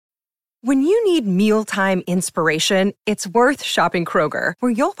When you need mealtime inspiration, it's worth shopping Kroger,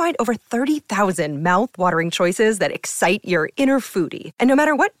 where you'll find over 30,000 mouth-watering choices that excite your inner foodie. And no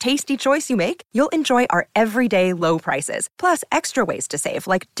matter what tasty choice you make, you'll enjoy our everyday low prices, plus extra ways to save,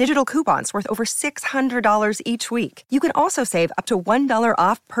 like digital coupons worth over $600 each week. You can also save up to $1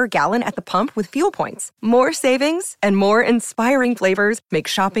 off per gallon at the pump with fuel points. More savings and more inspiring flavors make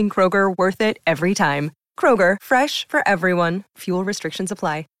shopping Kroger worth it every time. Kroger, fresh for everyone. Fuel restrictions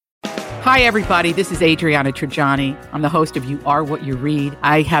apply. Hi, everybody. This is Adriana Trajani. I'm the host of You Are What You Read.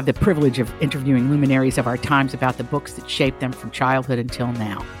 I have the privilege of interviewing luminaries of our times about the books that shaped them from childhood until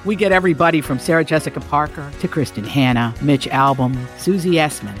now. We get everybody from Sarah Jessica Parker to Kristen Hanna, Mitch Albom, Susie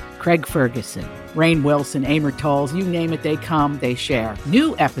Essman, Craig Ferguson, Rainn Wilson, Amor Tolls, you name it, they come, they share.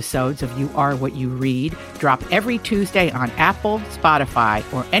 New episodes of You Are What You Read drop every Tuesday on Apple, Spotify,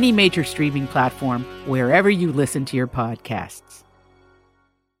 or any major streaming platform wherever you listen to your podcasts.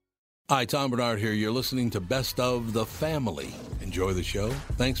 Hi, Tom Bernard here. You're listening to Best of the Family. Enjoy the show.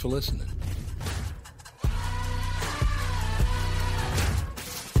 Thanks for listening.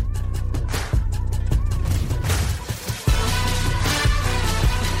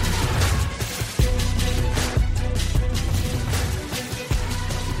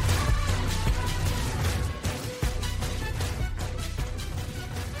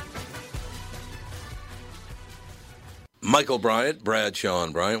 Michael Bryant, Bradshaw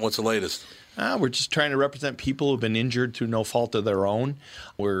and Bryant, what's the latest? We're just trying to represent people who've been injured through no fault of their own.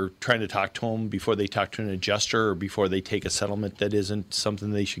 We're trying to talk to them before they talk to an adjuster or before they take a settlement that isn't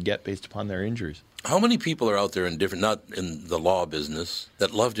something they should get based upon their injuries. How many people are out there in different, not in the law business,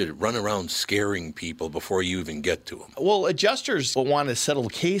 that love to run around scaring people before you even get to them? Well, adjusters want to settle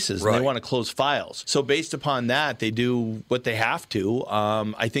cases and they want to close files. So based upon that, they do what they have to.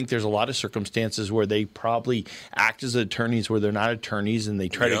 I think there's a lot of circumstances where they probably act as attorneys where they're not attorneys and they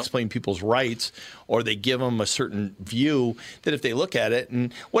try to explain people's rights, or they give them a certain view that if they look at it.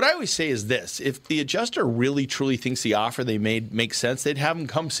 And what I always say is this: if the adjuster really truly thinks the offer they made makes sense, they'd have them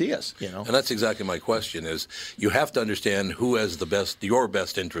come see us. And that's exactly my question is, you have to understand who has your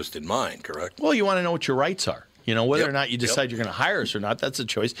best interest in mind, correct? Well, you want to know what your rights are. Whether or not you decide you're going to hire us or not, that's a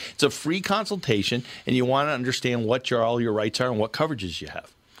choice. It's a free consultation, and you want to understand what all your rights are and what coverages you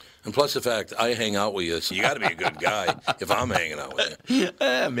have. And plus the fact I hang out with you, so you got to be a good guy if I'm hanging out with you.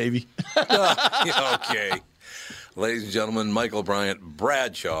 Maybe. Okay. Ladies and gentlemen, Michael Bryant,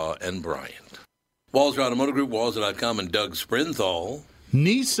 Bradshaw and Bryant. Walser Automotive Group, Walser.com, and Doug Sprinthal.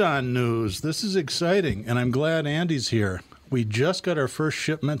 Nissan news. This is exciting, and I'm glad Andy's here. We just got our first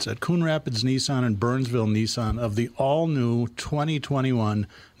shipments at Coon Rapids Nissan and Burnsville Nissan of the all-new 2021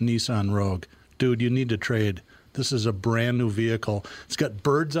 Nissan Rogue. Dude, you need to trade. This is a brand new vehicle. It's got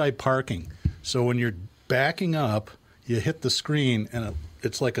bird's eye parking. So when you're backing up, you hit the screen and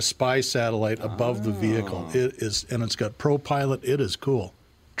it's like a spy satellite above the vehicle. It is, and it's got ProPilot. It is cool.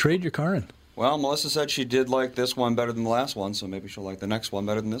 Trade your car in. Well, Melissa said she did like this one better than the last one, so maybe she'll like the next one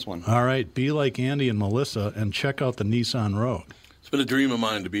better than this one. All right, be like Andy and Melissa and check out the Nissan Rogue. It's been a dream of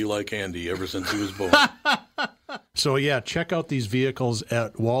mine to be like Andy ever since he was born. So, check out these vehicles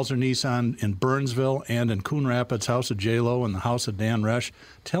at Walser Nissan in Burnsville and in Coon Rapids, House of J-Lo and the House of Dan Resch.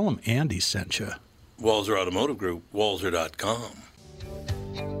 Tell them Andy sent you. Walser Automotive Group, Walser.com.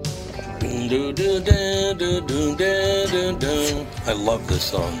 I love this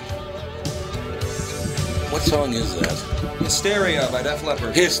song. What song is that? Hysteria by Def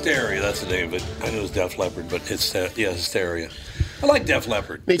Leppard. Hysteria, that's the name of it. I knew it was Def Leppard, but Hysteria. I like Def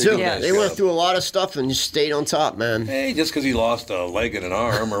Leppard. Me too. They went through a lot of stuff and just stayed on top, man. Hey, just because he lost a leg and an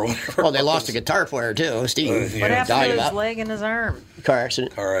arm or whatever. Well, they lost a guitar player, too. Steve What happened died to his leg and his arm? Car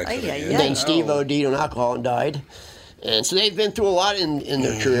accident. Yeah. Then Steve OD'd on alcohol and died. And so they've been through a lot in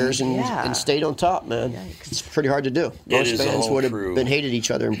their careers and stayed on top, man. Yikes. It's pretty hard to do. Most bands would have been hated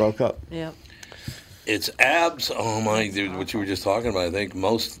each other and broke up. Yep. It's abs. Oh my, dude, what you were just talking about. I think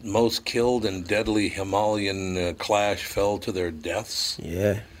most killed in deadly Himalayan clash fell to their deaths.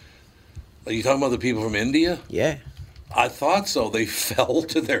 Yeah. Are you talking about the people from India? Yeah. I thought so. They fell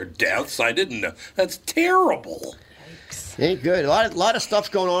to their deaths. I didn't know. That's terrible. Ain't good. A lot of stuff's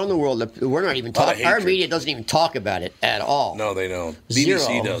going on in the world that we're not even talking. Our media doesn't even talk about it at all. No, they don't. Zero.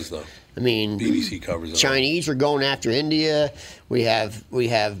 BBC does though. I mean, BBC covers it. Chinese are going after India. We have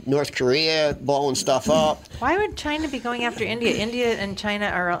North Korea blowing stuff up. Why would China be going after India? India and China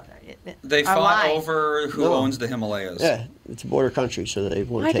are They fought over who owns the Himalayas. Yeah, it's a border country, so they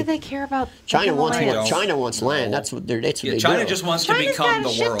want to Why take. do they care about China the wants China wants land. That's what they do. China just wants to become the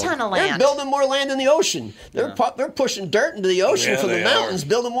world. China's got a shit ton of land. They're building more land in the ocean. They're pushing dirt into the ocean from the mountains,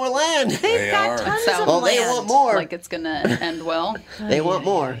 building more land. They've got tons of land. They want more. Like it's going to end well. They want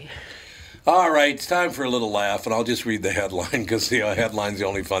more. All right, it's time for a little laugh, and I'll just read the headline because the headline's the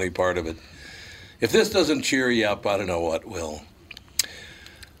only funny part of it. If this doesn't cheer you up, I don't know what will.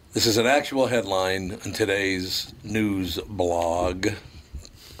 This is an actual headline in today's news blog.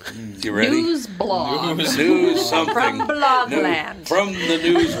 You ready? News blog. News something. From Blogland. From the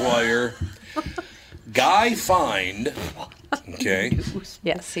Newswire. Guy fined. Okay.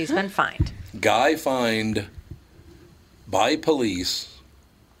 Yes, he's been fined. Guy fined by police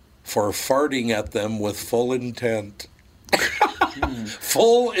for farting at them with full intent.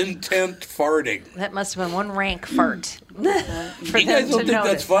 Full intent farting. That must have been one rank fart. For You them guys don't to think that's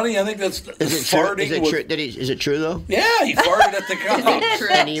notice. funny? I think that's farting. Is it true though? Yeah, he farted at the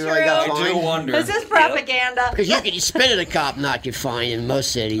cop. And he really got I do fined? wonder. Is this propaganda? Because you can spit at a cop, not get fined in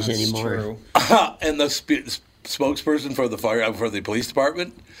most cities anymore. True. And the spokesperson for the police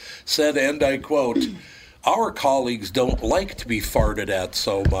department said, and I quote, "Our colleagues don't like to be farted at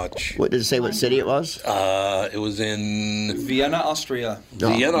so much." What did it say? What city it was? It was in Vienna, Austria.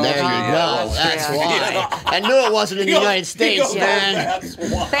 Vienna, there you Austria. go. That's why. I knew it wasn't in the United States, man. That's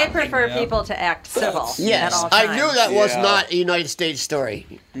why. They prefer people to act civil at Yes, all I times. knew that was Yeah. not a United States story.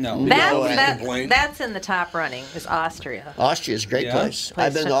 No. That's in the top running, is Austria. Austria's a great Yeah. place.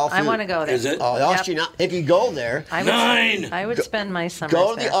 I've been to all I want to go there. Is it? Oh, the Austrian. If you go there, I would, 9. I would spend my summers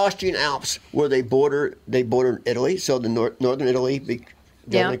go to there. the Austrian Alps where they border Italy. So the northern Italy.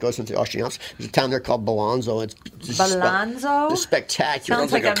 Yeah. It goes into the Austrian Alps. There's a town there called Bolonzo. It's Balanzo? It's spectacular.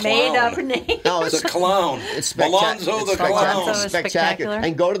 Sounds like a clown. made-up name. No, It's a clown. It's Alonzo the Alonzo clown. is spectacular.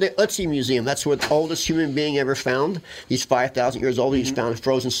 And go to the Ötzi Museum. That's where the oldest human being ever found. He's 5,000 years old. He's found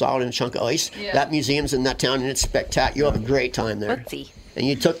frozen solid in a chunk of ice. Yeah. That museum's in that town, and it's spectacular. You'll have a great time there. Ötzi. And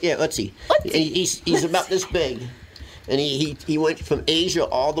you took Ötzi. And he's about this big. And he went from Asia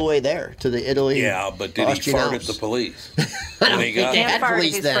all the way there to the Italy. Yeah, but did he Austrian fart at Alps. the police? I don't When he think got they Can't had fart if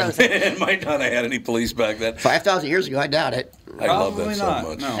police he's then. frozen. It might not have had any police back then. 5,000 years ago, I doubt it. I love that Probably so not.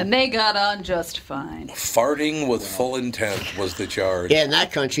 much. No. And they got on just fine. Farting with full intent was the charge. Yeah, in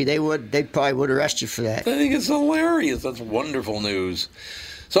that country, they probably would arrest you for that. I think it's hilarious. That's wonderful news.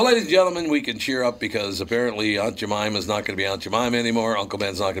 So, ladies and gentlemen, we can cheer up because apparently Aunt Jemima's not going to be Aunt Jemima anymore. Uncle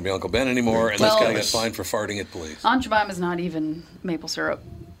Ben's not going to be Uncle Ben anymore. And Well, this guy got fined for farting at police. Aunt Jemima's not even maple syrup,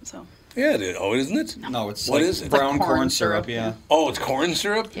 so. Yeah, it is. Oh, isn't it? No, it's What like is it? brown Like corn corn syrup, syrup, yeah. Oh, it's corn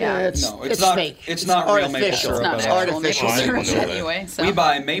syrup? Yeah, No, it's not- fake. it's not real maple artificial. syrup It's not at actual all. artificial. maple I didn't syrup know that. anyway. So. We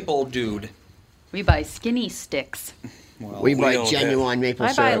buy Maple Dude. We buy skinny sticks. Well, We buy don't genuine maple I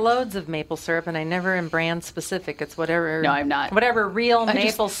buy syrup. loads of maple syrup, and I never am brand specific. It's whatever. No, I'm not. Whatever real I just-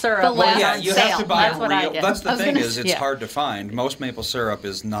 maple syrup. the last was yeah, on you sale. have to buy That's what I real. get. That's the I was thing gonna is, it's yeah. hard to find. Most maple syrup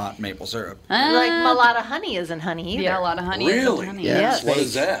is not maple syrup. Like a lot of honey isn't honey either. Yeah, a lot of honey. Really? Isn't honey. Yeah. Yes. What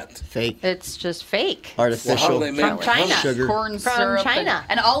is that? Fake. It's just fake. Well, Artificial. how do they make From China. Sugar. Corn From syrup China.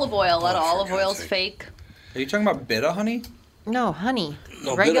 and olive oil. A lot of Oh, for olive God's oil's sake. fake. Are you talking about Bita honey? No, honey. No,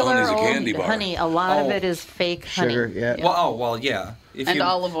 Bit of Regular Honey's a old candy bar. honey. A lot of Oh. it is fake honey. Sugar, yeah. Well, yeah. If And you,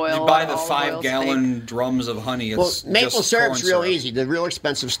 olive oil, You buy the olive oil's 5-gallon drums of honey. Well, It's maple just syrup's corn real syrup. easy. The real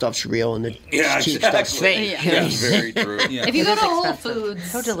expensive stuff's real, and the Yeah, cheap exactly. stuff's fake. Yeah. That's very true. Yeah. If you go It to is Whole expensive.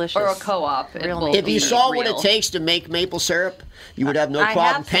 Foods So delicious. or a co-op, it Real will maple If you be saw what real. it takes to make maple syrup, you would have no I have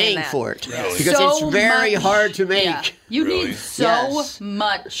problem seen paying that. for it. Really? Because So it's very much- hard to make. Yeah. You Really? need so Yes.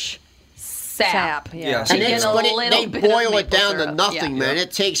 much sap. Sap, yeah. Yes. To And get it's, a but little they bit of boil it maple down to syrup. nothing, Yeah. man.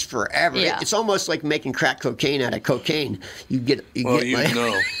 It takes forever. Yeah. It's almost like making crack cocaine out of cocaine. You get Well, you like,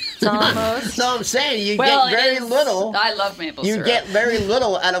 know. It's almost. So I'm saying you Well, get very it is- little. I love maple You syrup. get very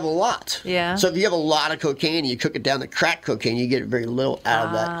little out of a lot. Yeah. So if you have a lot of cocaine and you cook it down to crack cocaine, you get very little out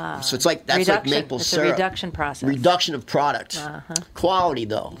of that. So it's like that's Reduction. like maple It's syrup. a reduction process. Reduction of product. Quality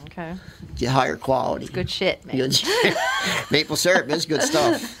though. Okay. Get higher quality. Good shit, man. Good. Maple syrup is good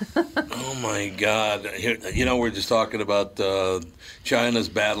stuff. Oh my God! You know, we're just talking about China's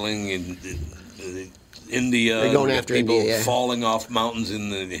battling in India. They're going We got after people India, yeah. falling off mountains in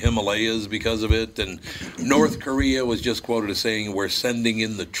the Himalayas because of it, and North Korea was just quoted as saying, "We're sending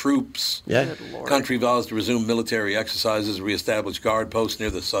in the troops." Yeah. Country vows to resume military exercises, reestablish guard posts near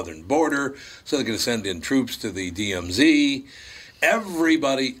the southern border, so they're going to send in troops to the DMZ.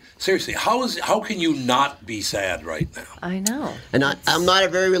 Everybody, seriously, how can you not be sad right now? I know. And I'm not a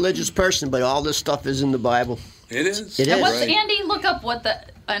very religious person, but all this stuff is in the Bible. It is. It And is. what's Right. Andy? Look up what the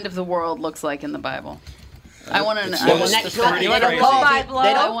end of the world looks like in the Bible. I want to know. Well, I want next the one, pretty they don't crazy. call Five it. blow. They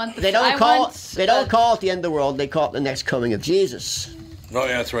I don't. want the- They don't I call. want, They don't call it the end of the world. They call it the next coming of Jesus. Oh,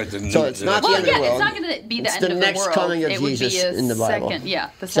 yeah, that's right. So it's not the end of the world. It's not going to be the it's end of the world. the next coming of it would Jesus be a in the Bible.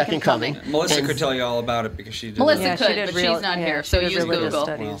 The second coming. Melissa could tell you all about it because she did. Melissa could, but she's not here, so use Google.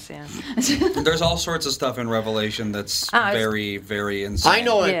 Studies, There's all sorts of stuff in Revelation that's very, very insane. I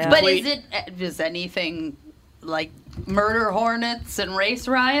know it. But is anything like murder hornets and race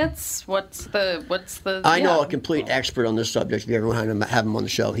riots? What's the? I know a complete expert on this subject. If you ever want to have him on the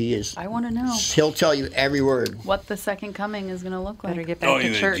show, he is. I want to know. He'll tell you every word. What the second coming is going to look like. Better get back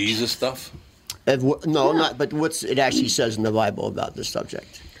to church. Jesus stuff? Not. But it actually says in the Bible about this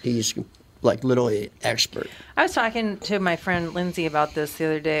subject. He's like literally an expert. I was talking to my friend Lindsay about this the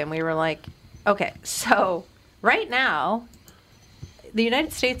other day, and we were like, okay, so right now, the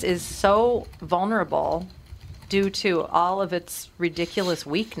United States is so vulnerable due to all of its ridiculous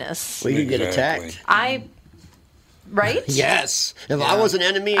weakness. We could get attacked. Right? Yes. If I was an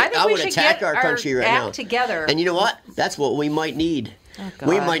enemy, I would attack our country right now. Together. And you know what? That's what we might need. Oh,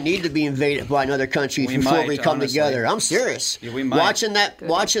 we might need to be invaded by another country before we come together. I'm serious. Yeah, we might. Watching that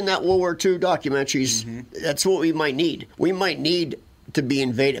World War II documentaries, that's what we might need. We might need to be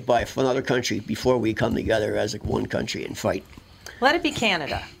invaded by another country before we come together as one country and fight. Let it be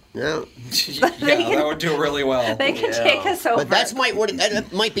Canada. No. That would do really well. They can take us over. But that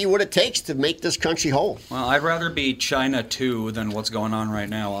might be what it takes to make this country whole. Well, I'd rather be China too than what's going on right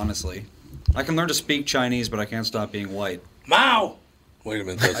now, honestly. I can learn to speak Chinese, but I can't stop being white. Mao! Wait a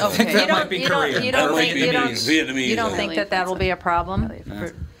minute. I think that might be Korean. You don't Vietnamese. You don't think that will be a problem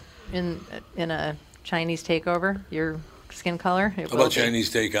in a Chinese takeover? Your skin color? How about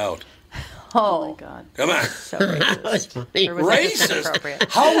Chinese takeout? Oh my God! Come on. So racist. That was funny. Racist?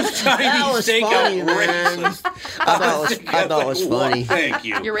 How is Chinese takeout racist? I thought it was funny. Thank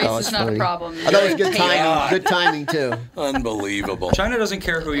you. Your race is not a problem. I thought it was good timing. Good timing too. Unbelievable. China doesn't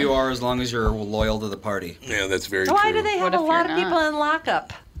care who you are as long as you're loyal to the party. Yeah, that's very true. Why do they have a lot of people in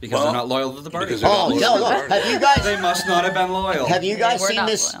lockup? Because they're not loyal to the party. Have you guys? They must not have been loyal. Have you guys seen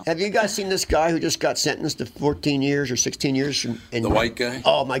this? Loyal. Have you guys seen this guy who just got sentenced to 14 years or 16 years? The white guy?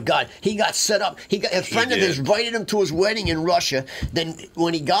 Oh my God! He got set up. A friend of his invited him to his wedding in Russia. Then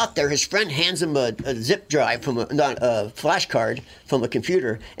when he got there, his friend hands him a zip drive from a flash card from a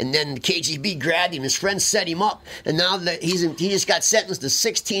computer, and then the KGB grabbed him. His friend set him up, and now that he just got sentenced to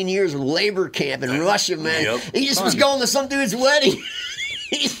 16 years of labor camp in Russia. Man, he just was going to some dude's wedding.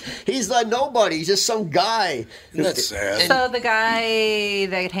 He's like nobody. He's just some guy. That's sad. So the guy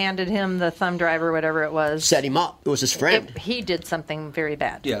that handed him the thumb drive or whatever it was set him up. It was his friend. He did something very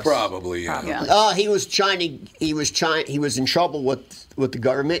bad. Yes. Probably. Yeah. He was in trouble with the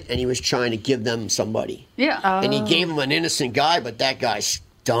government, and he was trying to give them somebody. Yeah. And he gave him an innocent guy, but that guy's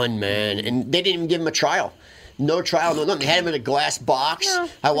done, man. And they didn't even give him a trial. No trial, no nothing. They had him in a glass box. No,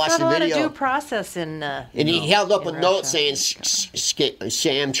 I watched the video. There's not a lot of due process in. And he held up a note saying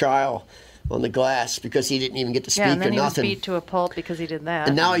sham trial on the glass because he didn't even get to speak and then or nothing. He was beat to a pulp because he did that.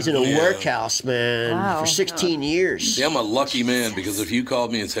 And now he's in a workhouse, man, for 16 years. Yeah, I'm a lucky man because if you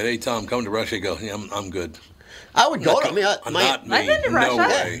called me and said, "Hey, Tom, come to Russia," I go, "Yeah, I'm good." I would go to. I've been to Russia. No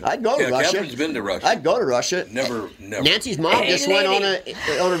way. I'd go to Russia. Catherine's been to Russia. I'd go to Russia. Never. Nancy's mom just went on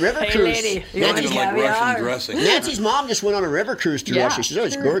a river cruise. Lady. Nancy's like Russian dressing. Nancy's mom just went on a river cruise to Russia. She said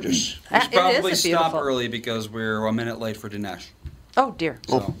it's gorgeous. We should probably stop early because we're a minute late for Dinesh. Oh dear.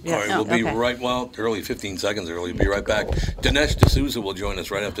 So. All right, we'll be right. Well, early, 15 seconds early. We'll be right back. Dinesh D'Souza will join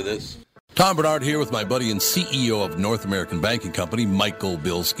us right after this. Tom Bernard here with my buddy and CEO of North American Banking Company, Michael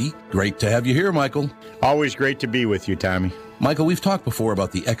Bilski. Great to have you here, Michael. Always great to be with you, Tommy. Michael, we've talked before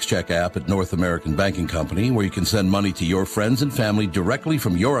about the XCheck app at North American Banking Company, where you can send money to your friends and family directly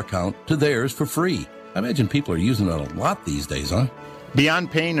from your account to theirs for free. I imagine people are using it a lot these days, huh?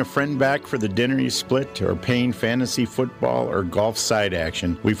 Beyond paying a friend back for the dinner you split or paying fantasy football or golf side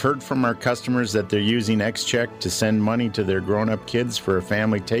action, we've heard from our customers that they're using XCheck to send money to their grown-up kids for a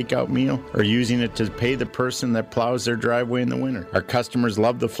family takeout meal or using it to pay the person that plows their driveway in the winter. Our customers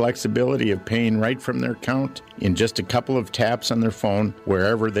love the flexibility of paying right from their account in just a couple of taps on their phone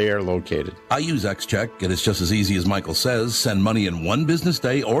wherever they are located. I use XCheck, and it's just as easy as Michael says. Send money in one business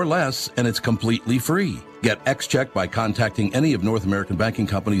day or less, and it's completely free. Get XCheck by contacting any of North American Banking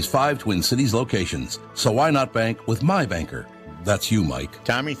Company's 5 Twin Cities locations. So why not bank with my banker? That's you, Mike.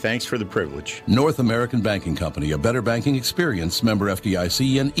 Tommy, thanks for the privilege. North American Banking Company, a better banking experience, member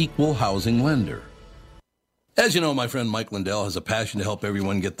FDIC, and equal housing lender. As you know, my friend Mike Lindell has a passion to help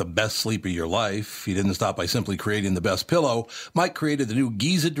everyone get the best sleep of your life. He didn't stop by simply creating the best pillow. Mike created the new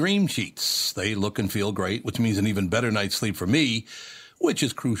Giza Dream Sheets. They look and feel great, which means an even better night's sleep for me. which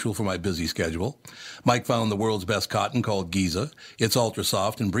is crucial for my busy schedule. Mike found the world's best cotton called Giza. It's ultra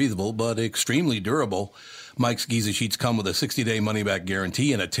soft and breathable, but extremely durable. Mike's Giza sheets come with a 60-day money-back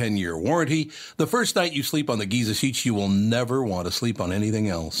guarantee and a 10-year warranty. The first night you sleep on the Giza sheets, you will never want to sleep on anything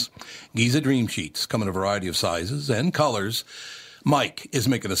else. Giza Dream Sheets come in a variety of sizes and colors. Mike is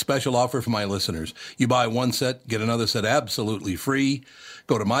making a special offer for my listeners. You buy one set, get another set absolutely free.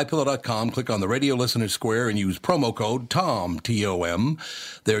 Go to MyPillow.com, click on the radio listener square, and use promo code TOM, T-O-M.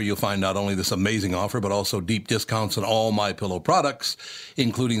 There you'll find not only this amazing offer, but also deep discounts on all MyPillow products,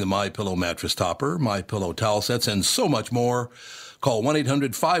 including the MyPillow mattress topper, MyPillow towel sets, and so much more. Call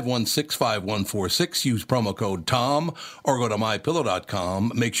 1-800-516-5146, use promo code TOM, or go to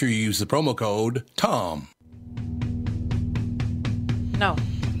MyPillow.com. Make sure you use the promo code TOM. No.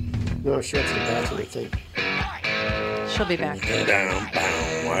 No, she has to get back to the thing. She'll be back.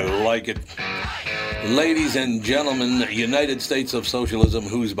 I like it. Ladies and gentlemen, United States of Socialism,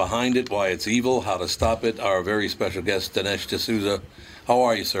 who's behind it, why it's evil, how to stop it, our very special guest, Dinesh D'Souza. How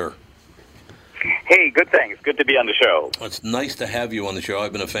are you, sir? Hey, good, thanks. Good to be on the show. It's nice to have you on the show.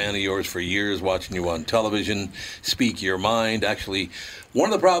 I've been a fan of yours for years, watching you on television, speak your mind. Actually, one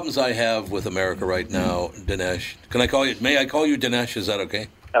of the problems I have with America right now, Dinesh, may I call you Dinesh? Is that okay?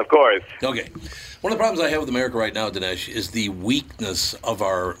 Of course. Okay. One of the problems I have with America right now, Dinesh, is the weakness of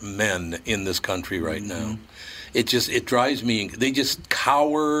our men in this country right now. It drives me, they just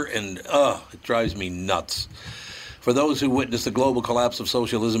cower and, it drives me nuts. For those who witnessed the global collapse of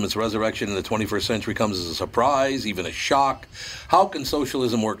socialism, its resurrection in the 21st century comes as a surprise, even a shock. How can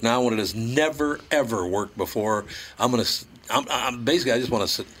socialism work now when it has never, ever worked before? Basically, I just want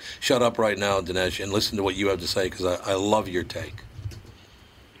to shut up right now, Dinesh, and listen to what you have to say, because I love your take.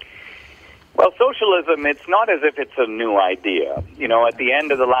 Well, socialism, it's not as if it's a new idea. You know, at the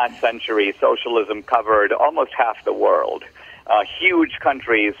end of the last century, socialism covered almost half the world. Huge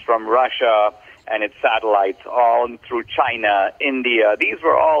countries from Russia and its satellites, all through China, India. These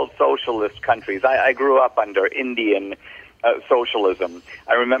were all socialist countries. I grew up under Indian socialism.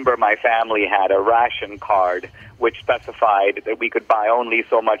 I remember my family had a ration card which specified that we could buy only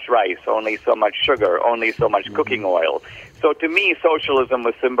so much rice, only so much sugar, only so much cooking oil. So to me, socialism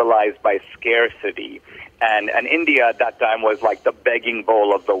was symbolized by scarcity. And India at that time was like the begging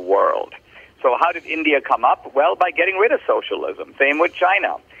bowl of the world. So how did India come up? Well, by getting rid of socialism. Same with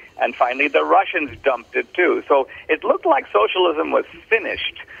China. And finally, the Russians dumped it too. So it looked like socialism was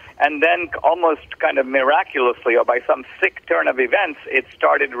finished. And then almost kind of miraculously, or by some sick turn of events, it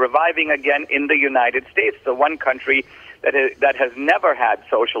started reviving again in the United States, the one country that has never had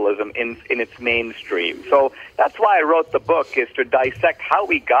socialism in its mainstream. So that's why I wrote the book, is to dissect how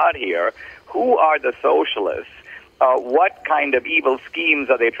we got here. Who are the socialists? What kind of evil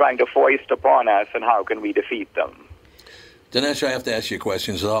schemes are they trying to foist upon us, and how can we defeat them? Dinesh, I have to ask you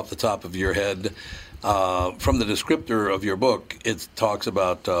questions off the top of your head. From the descriptor of your book, it talks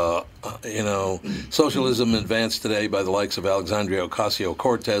about, socialism advanced today by the likes of Alexandria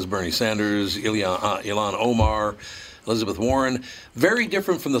Ocasio-Cortez, Bernie Sanders, Ilhan Omar, Elizabeth Warren. Very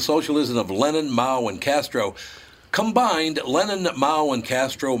different from the socialism of Lenin, Mao, and Castro. Combined, Lenin, Mao, and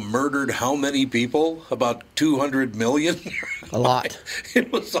Castro murdered how many people? About 200 million? A lot.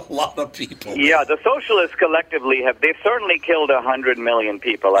 It was a lot of people. Yeah, the socialists collectively they've certainly killed 100 million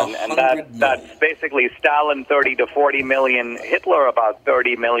people. And that's basically Stalin 30 to 40 million, Hitler about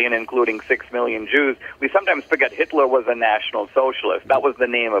 30 million, including 6 million Jews. We sometimes forget Hitler was a National Socialist. That was the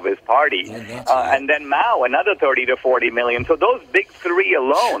name of his party. And then Mao, another 30 to 40 million. So those big three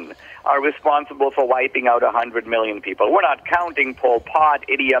alone are responsible for wiping out 100 million people. We're not counting Pol Pot,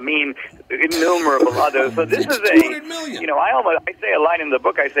 Idi Amin, innumerable others. So this is I say a line in the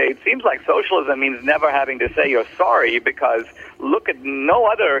book, I say, it seems like socialism means never having to say you're sorry, because look at no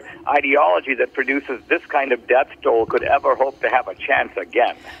other ideology that produces this kind of death toll could ever hope to have a chance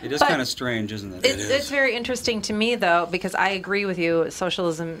again. It is kind of strange, isn't it? It's very interesting to me, though, because I agree with you.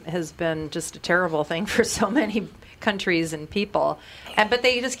 Socialism has been just a terrible thing for so many countries and people, but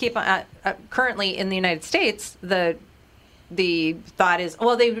they just keep on. Currently in the United States, the thought is,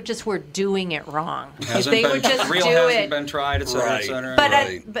 well, they just were doing it wrong. Hasn't been tried, et cetera, et cetera.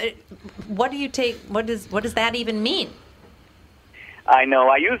 But what do you take? What does that even mean? I know.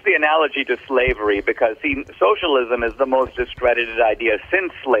 I use the analogy to slavery because, socialism is the most discredited idea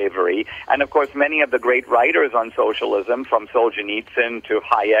since slavery. And, of course, many of the great writers on socialism, from Solzhenitsyn to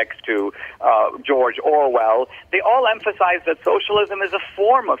Hayek to George Orwell, they all emphasize that socialism is a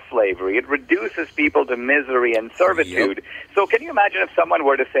form of slavery. It reduces people to misery and servitude. Yep. So can you imagine if someone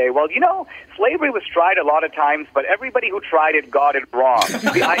were to say, well, slavery was tried a lot of times, but everybody who tried it got it wrong.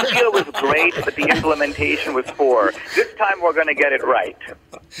 The idea was great, but the implementation was poor. This time we're going to get it right. right.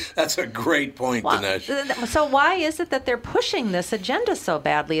 That's a great point, Dinesh. So why is it that they're pushing this agenda so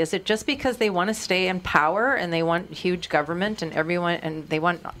badly? Is it just because they want to stay in power and they want huge government and everyone, and they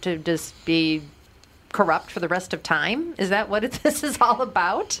want to just be corrupt for the rest of time? Is that what this is all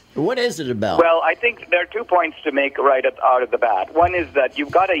about? What is it about? Well, I think there are 2 points to make right out of the bat. One is that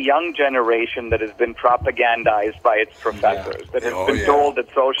you've got a young generation that has been propagandized by its professors, that has been told that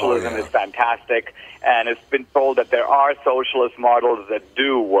socialism is fantastic, and has been told that there are socialist models that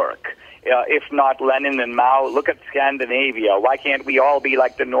do work. If not Lenin and Mao, look at Scandinavia. Why can't we all be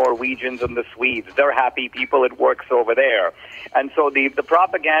like the Norwegians and the Swedes? They're happy people. It works over there. And so the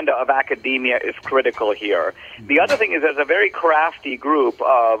propaganda of academia is critical here. The other thing is there's a very crafty group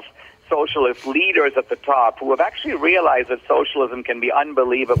of socialist leaders at the top who have actually realized that socialism can be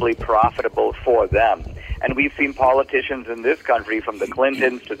unbelievably profitable for them. And we've seen politicians in this country, from the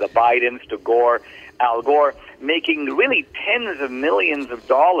Clintons to the Bidens to Al Gore, making really tens of millions of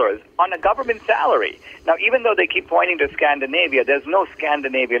dollars on a government salary. Now, even though they keep pointing to Scandinavia, there's no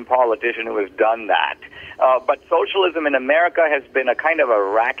Scandinavian politician who has done that. But socialism in America has been a kind of a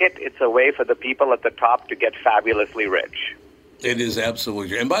racket. It's a way for the people at the top to get fabulously rich. It is absolutely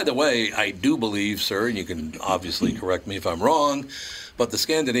true. And by the way, I do believe, sir, and you can obviously correct me if I'm wrong, but the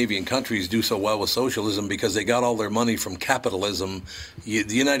Scandinavian countries do so well with socialism because they got all their money from capitalism. The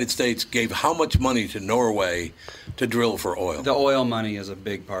United States gave how much money to Norway to drill for oil? The oil money is a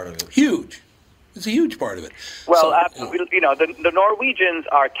big part of it. Huge. It's a huge part of it. Well, the Norwegians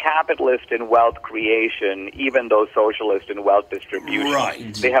are capitalist in wealth creation, even though socialist in wealth distribution.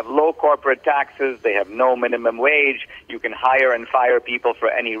 Right. They have low corporate taxes. They have no minimum wage. You can hire and fire people for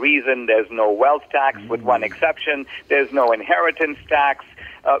any reason. There's no wealth tax, with one exception. There's no inheritance tax.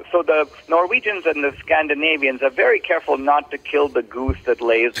 So the Norwegians and the Scandinavians are very careful not to kill the goose that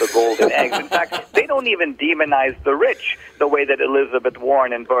lays the golden eggs. In fact, they don't even demonize the rich the way that Elizabeth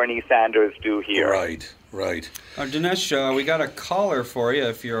Warren and Bernie Sanders do here. Right. Dinesh, we got a caller for you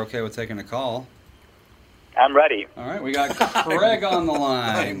if you're okay with taking a call. I'm ready. All right, we got Craig on the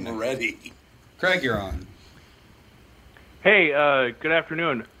line. I'm ready. Craig, you're on. Hey, good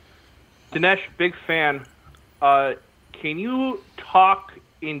afternoon. Dinesh, big fan. Can you talk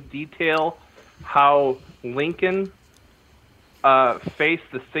in detail how Lincoln faced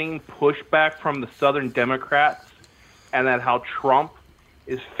the same pushback from the Southern Democrats, and that how Trump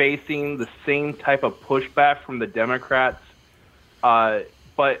is facing the same type of pushback from the Democrats,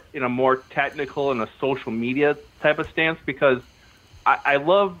 but in a more technical and a social media type of stance? Because I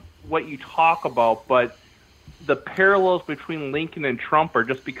love what you talk about, but the parallels between Lincoln and Trump are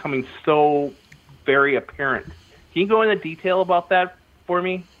just becoming so very apparent. Can you go into detail about that for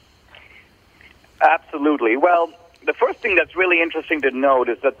me? Absolutely. Well, the first thing that's really interesting to note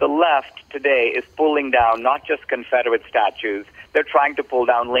is that the left today is pulling down not just Confederate statues, they're trying to pull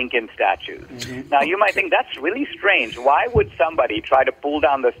down Lincoln statues. Mm-hmm. Now, you might think that's really strange. Why would somebody try to pull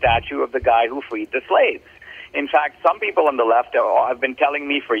down the statue of the guy who freed the slaves? In fact, some people on the left have been telling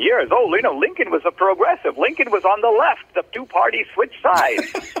me for years, Lincoln was a progressive. Lincoln was on the left. The two parties switched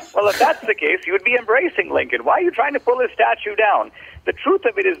sides. Well, if that's the case, you would be embracing Lincoln. Why are you trying to pull his statue down? The truth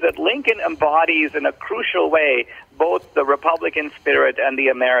of it is that Lincoln embodies in a crucial way both the Republican spirit and the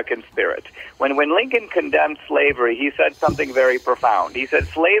American spirit. When Lincoln condemned slavery, he said something very profound. He said,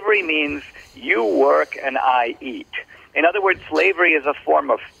 slavery means you work and I eat. In other words, slavery is a form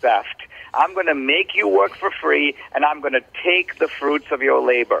of theft. I'm going to make you work for free, and I'm going to take the fruits of your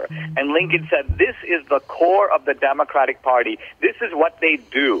labor. And Lincoln said, this is the core of the Democratic Party. This is what they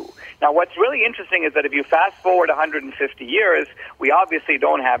do. Now, what's really interesting is that if you fast forward 150 years, we obviously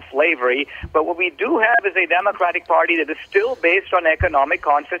don't have slavery, but what we do have is a Democratic Party that is still based on economic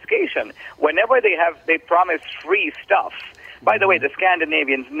confiscation. Whenever they promise free stuff. By the way, the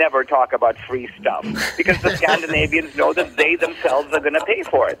Scandinavians never talk about free stuff because the Scandinavians know that they themselves are going to pay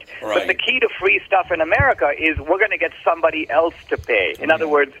for it. Right. But the key to free stuff in America is we're going to get somebody else to pay. In other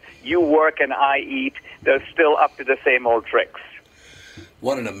words, you work and I eat. They're still up to the same old tricks.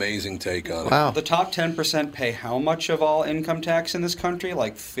 What an amazing take on it. Wow. The top 10% pay how much of all income tax in this country?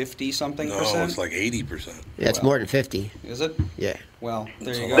 Like 50-something percent? No, it's like 80%. Yeah, it's more than 50. Is it? Yeah. Well,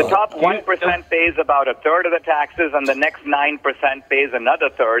 there you go. The top 1% pays about a third of the taxes, and the next 9% pays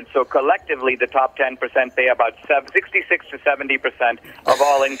another third. So collectively, the top 10% pay about 66 to 70% of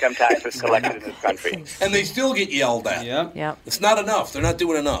all income taxes collected in this country. And they still get yelled at. Yeah. It's not enough. They're not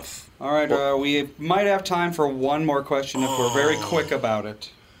doing enough. All right, we might have time for one more question if we're very quick about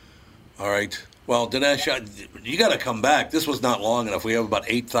it. All right. Well, Dinesh, you got to come back. This was not long enough. We have about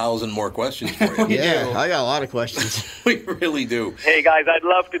 8,000 more questions for you. Yeah, I got a lot of questions. We really do. Hey, guys, I'd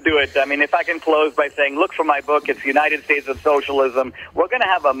love to do it. I mean, if I can close by saying, look for my book. It's United States of Socialism. We're going to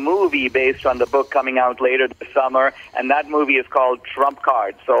have a movie based on the book coming out later this summer, and that movie is called Trump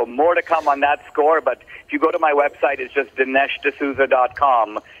Card. So more to come on that score, but if you go to my website, it's just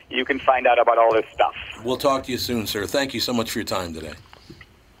DineshD'Souza.com. You can find out about all this stuff. We'll talk to you soon, sir. Thank you so much for your time today.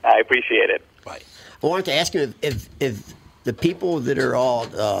 I appreciate it. Bye. I wanted to ask you if the people that are all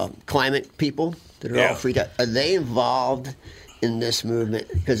climate people that are all freaked out, are they involved in this movement?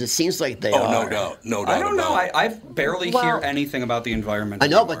 Because it seems like they are. No doubt. I don't know. I barely hear anything about the environment. I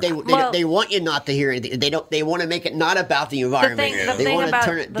know, anymore. but they want you not to hear anything. They want to make it not about the environment. The They thing want to about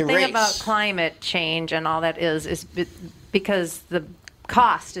turn it the to thing race. about climate change and all that is because the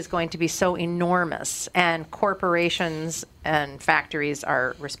cost is going to be so enormous, and corporations and factories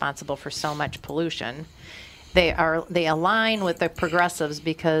are responsible for so much pollution. They align with the progressives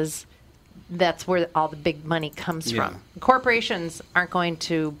because that's where all the big money comes from. Corporations aren't going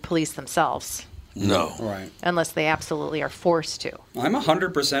to police themselves. No. Right. Unless they absolutely are forced to. I'm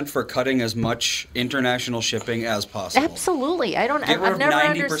 100% for cutting as much international shipping as possible. Absolutely. Get rid I've of never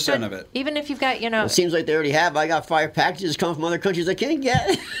 90% understood, of it. even if you've got, Well, it seems like they already have. I got 5 packages coming from other countries I can't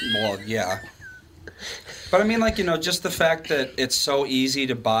get. Well, yeah. But I mean, just the fact that it's so easy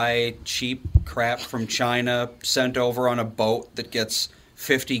to buy cheap crap from China sent over on a boat that gets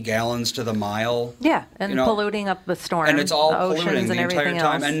 50 gallons to the mile. Yeah, and polluting up the storm. And it's all the oceans polluting and the entire everything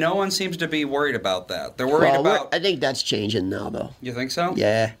time. else. And no one seems to be worried about that. They're worried about... I think that's changing now, though. You think so?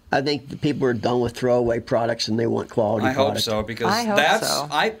 Yeah. I think the people are done with throwaway products and they want quality I hope product. so, because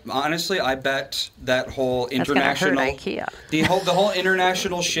I honestly, I bet that whole That's gonna international... hurt IKEA. The whole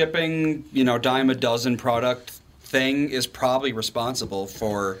international shipping, dime a dozen product thing is probably responsible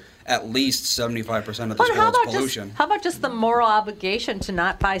for at least 75% of this world's pollution. How about just the moral obligation to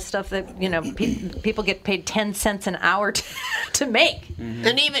not buy stuff that people get paid 10 cents an hour to make? Mm-hmm.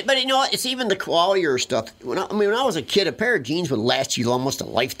 And but it's even the quality stuff. When I was a kid, a pair of jeans would last you almost a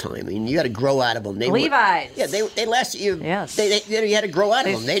lifetime. I mean, you got to grow out of them. Levi's. They last you. Yes. You had to grow out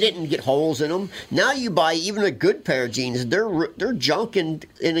of them. They didn't get holes in them. Now you buy even a good pair of jeans, they're junk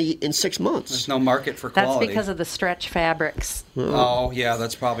in 6 months. There's no market for quality. That's because of the stretch fabrics. Oh, yeah,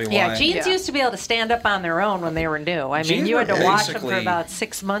 that's probably why. Yeah, jeans used to be able to stand up on their own when they were new. I mean, you had to wash them for about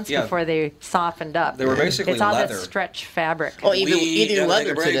 6 months before they softened up. They were basically it's all leather. that stretch fabric. Oh, even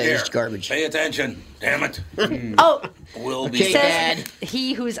leather today is garbage. Pay attention. Damn it. Oh, Will be says bad.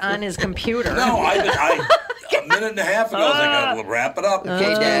 he who's on his computer. No, a minute and a half ago, I was like, we'll wrap it up.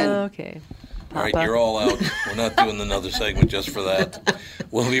 Okay, Dad. Okay. All right, you're all out. We're not doing another segment just for that.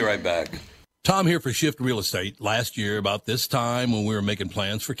 We'll be right back. Tom here for Shift Real Estate. Last year, about this time when we were making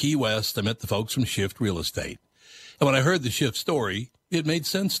plans for Key West, I met the folks from Shift Real Estate. And when I heard the Shift story, it made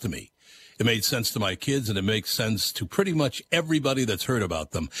sense to me. It made sense to my kids, and it makes sense to pretty much everybody that's heard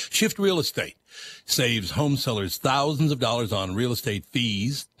about them. Shift Real Estate saves home sellers thousands of dollars on real estate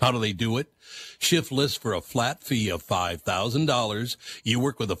fees. How do they do it? Shift lists for a flat fee of $5,000. You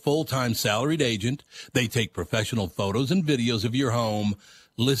work with a full-time salaried agent. They take professional photos and videos of your home,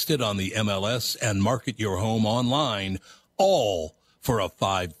 list it on the MLS, and market your home online, all for a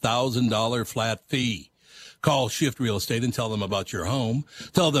 $5,000 flat fee. Call Shift Real Estate and tell them about your home.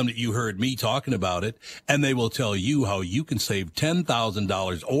 Tell them that you heard me talking about it, and they will tell you how you can save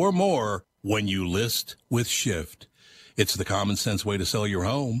 $10,000 or more when you list with Shift. It's the common sense way to sell your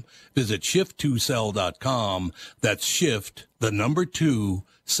home. Visit shift2sell.com. That's shift, 2,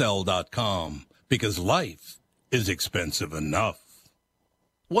 sell.com. Because life is expensive enough.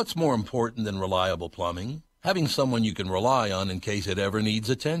 What's more important than reliable plumbing? Having someone you can rely on in case it ever needs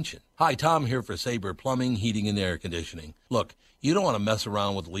attention. Hi, Tom here for Sabre Plumbing, Heating, and Air Conditioning. Look, you don't want to mess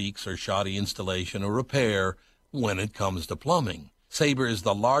around with leaks or shoddy installation or repair when it comes to plumbing. Sabre is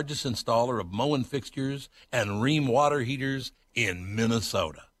the largest installer of Moen fixtures and Rheem water heaters in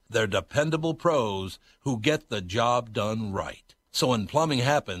Minnesota. They're dependable pros who get the job done right. So when plumbing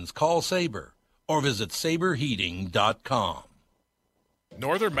happens, call Sabre or visit saberheating.com.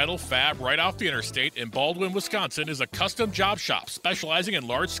 Northern Metal Fab, right off the interstate in Baldwin, Wisconsin, is a custom job shop specializing in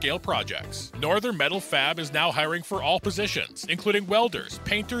large-scale projects. Northern Metal Fab is now hiring for all positions, including welders,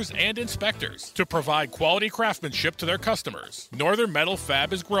 painters, and inspectors, to provide quality craftsmanship to their customers. Northern Metal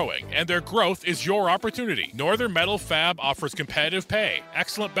Fab is growing, and their growth is your opportunity. Northern Metal Fab offers competitive pay,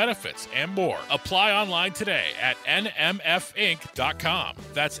 excellent benefits, and more. Apply online today at nmfinc.com.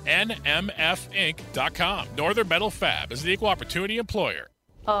 That's nmfinc.com. Northern Metal Fab is the equal opportunity employer.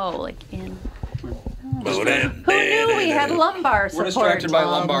 Oh, like in. Who knew we had lumbar support? We're distracted by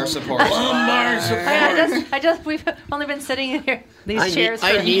lumbar support. Lumbar support. We've only been sitting in here, these chairs for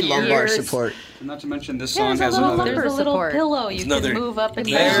I need lumbar years. support. Not to mention this song has There's a little pillow you Another- can move up and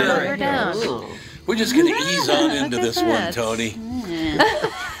There. down. We're just going to ease on into this one, Tony.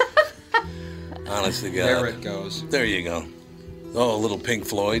 Honest to God. There it goes. There you go. Oh, a little Pink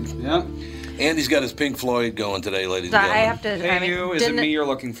Floyd. Yep. Andy's got his Pink Floyd going today, ladies So and I gentlemen. have to. Hey, I mean, you, is it me you're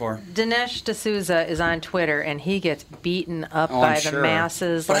looking for? Dinesh D'Souza is on Twitter, and he gets beaten up Oh, by I'm the sure.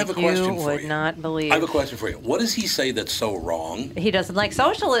 masses But I like have a you question for would you. not believe. I have a question for you. What does he say that's so wrong? He doesn't like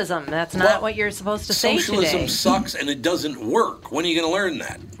socialism. That's not Well, what you're supposed to say Socialism today. sucks and it doesn't work. When are you going to learn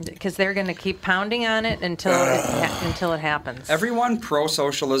that? Because they're going to keep pounding on it until until it happens. Everyone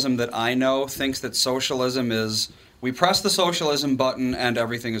pro-socialism that I know thinks that socialism is we press the socialism button and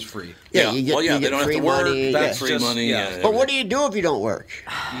everything is free. Yeah, you get, well, yeah, you they get don't have free to work. money. That's yeah. free money. Yeah. But what do you do if you don't work?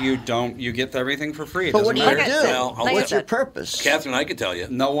 You don't. You get everything for free. It But what do doesn't you matter. do? Well, I'll What's let- your purpose? Catherine, I could tell you.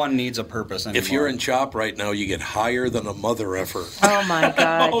 No one needs a purpose anymore. If you're in CHOP right now, you get higher than a mother effer. Oh my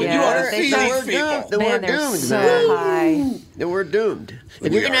God! Oh, you yeah. ought to see They- these people. Then we're Man, they're doomed, so man. high. Then we're doomed. If We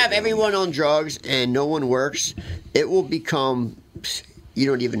you're going to are have doomed. everyone on drugs and no one works, it will become. You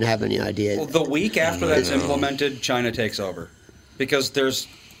don't even have any idea. Well, the week after that's implemented, China takes over because there's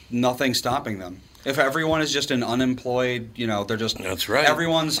nothing stopping them. If everyone is just an unemployed, they're just. That's right.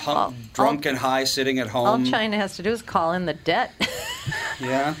 Everyone's drunk and high sitting at home. All China has to do is call in the debt.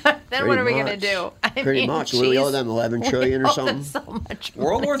 Yeah. Then what are we going to do? Pretty much. We owe them 11 trillion or owe them something. so much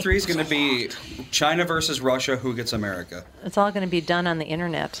World War money. III is going to be China versus Russia. Who gets America? It's all going to be done on the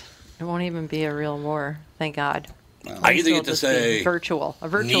internet. It won't even be a real war. Thank God. I either It'll get to just be say a virtual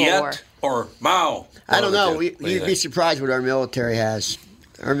war. Niet or Mao. I don't know. What do you You'd be think? surprised what our military has.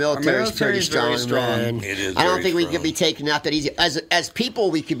 Our military is pretty military's very strong, strong. man. It is I don't very think we strong. could be taken out that easy. As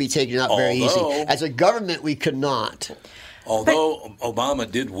people, we could be taken out very Although- easy. As a government, we could not. Although Obama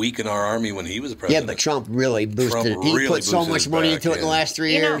did weaken our army when he was Yeah, president. but Trump really boosted it. He really put so boosted much it money back, into it in the yeah. last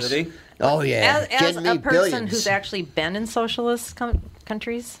 3 You know- years. Did he? Oh yeah, As Getting a me person billions. who's actually been in socialist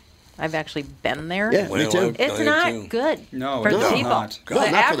countries, I've actually been there. Yeah, me Well, too. It's I not too. good No, for it's the not. people. God, The not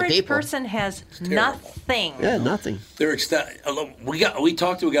for the average people. person has terrible. nothing. Yeah, nothing. They're we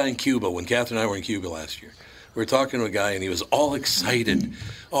talked to a guy in Cuba when Catherine and I were in Cuba last year. We were talking to a guy and he was all excited.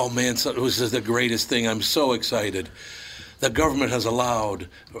 Oh man, it was just the greatest thing. I'm so excited. The government has allowed,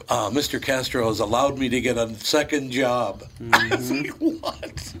 Mr. Castro has allowed me to get a second job. I was like,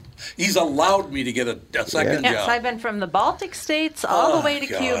 what? He's allowed me to get a second Yes, job. I've been from the Baltic states all the way to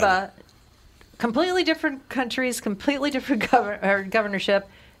God. Cuba. Completely different countries, completely different governorship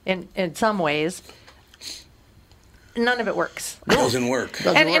in some ways. None of it works. It doesn't work.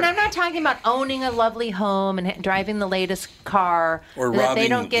 And I'm not talking about owning a lovely home and driving the latest car. Or that robbing they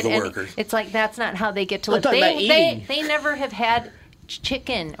don't get the any, workers. It's like that's not how they get to I'm live. talking about They eating. never have had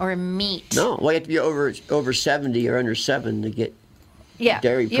chicken or meat. No, well, you have to be over 70 or under 7 to get. Yeah,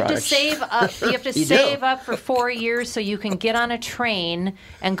 Dairy you have to products. save up. You have to You do. save up for 4 years so you can get on a train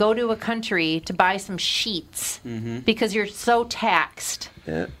and go to a country to buy some sheets because you're so taxed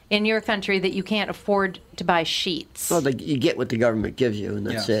Yeah. in your country that you can't afford to buy sheets. Well, you get what the government gives you, and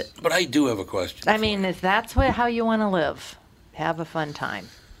that's it. But I do have a question. I mean, if that's how you want to live, have a fun time.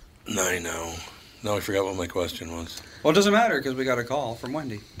 I know. No, I forgot what my question was. Well, it doesn't matter because we got a call from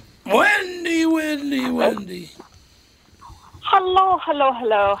Wendy. Wendy. Hello.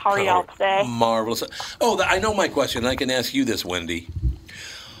 How are y'all today? Marvelous. Oh, I know my question. I can ask you this, Wendy.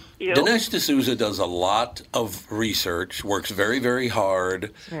 You? Dinesh D'Souza does a lot of research, works very, very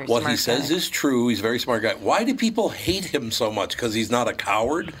hard. Very What he smart says guy. is true. He's a very smart guy. Why do people hate him so much? Because he's not a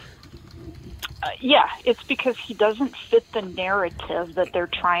coward? Yeah, it's because he doesn't fit the narrative that they're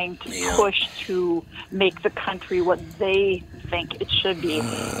trying to push to make the country what they think it should be.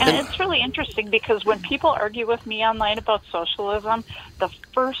 And it's really interesting because when people argue with me online about socialism, the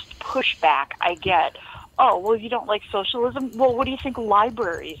first pushback I get, oh, well, you don't like socialism? Well, what do you think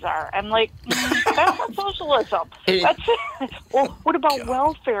libraries are? I'm like, that's not socialism. That's well, what about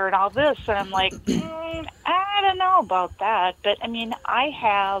welfare and all this? And I'm like, I don't know about that. But, I mean, I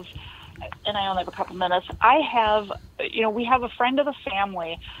have... and I only have a couple minutes. We have a friend of the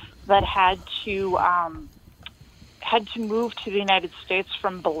family that had to move to the United States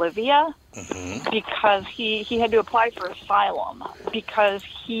from Bolivia because he had to apply for asylum because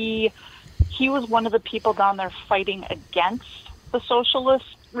he was one of the people down there fighting against the socialist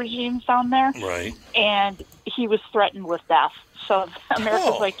regimes down there. Right. And he was threatened with death. So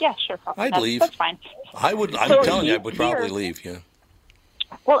America's like, yeah, sure. I'd leave. That's fine. I'm So telling you, I he's would probably here. leave, yeah.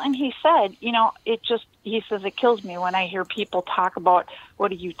 Well, and he said, he says it kills me when I hear people talk about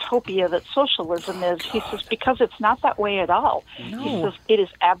what a utopia that socialism is. He says, because it's not that way at all. No. He says, it is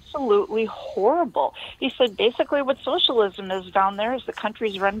absolutely horrible. He said, basically what socialism is down there is the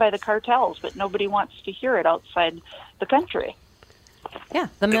country's run by the cartels, but nobody wants to hear it outside the country. Yeah,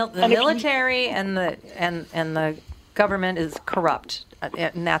 the military and the government is corrupt,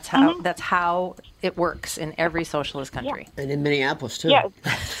 and that's how it works in every socialist country. And in Minneapolis too. Yeah, he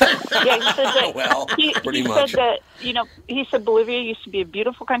said that. Well, pretty he much. said that he said Bolivia used to be a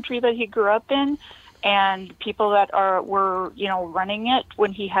beautiful country that he grew up in, and people that were running it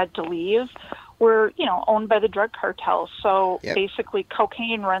when he had to leave were owned by the drug cartels. So basically,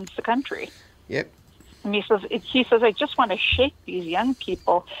 cocaine runs the country. Yep. And he says, I just want to shake these young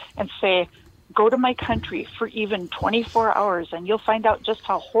people and say, go to my country for even 24 hours, and you'll find out just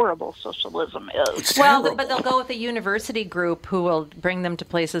how horrible socialism is. Well, but they'll go with a university group who will bring them to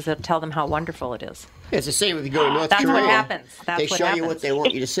places that tell them how wonderful it is. It's the same if you go to North That's Korea. what happens. They show you what they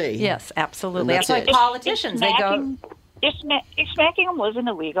want you to see. Yes, absolutely. And That's why politicians, they go... If smacking them wasn't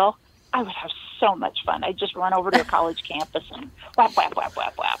illegal, I would have so much fun. I'd just run over to a college campus and whap, whap, whap,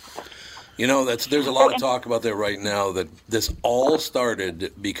 whap, whap. There's a lot of talk about that right now, that this all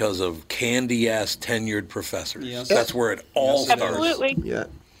started because of candy-ass tenured professors. Yes. That's where it all started. Absolutely. Yeah.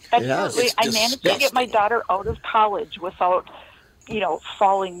 Absolutely. I managed to get my daughter out of college without,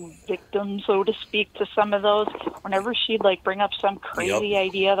 falling victim, so to speak, to some of those. Whenever she'd bring up some crazy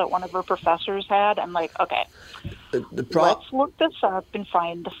idea that one of her professors had, I'm like, okay, let's look this up and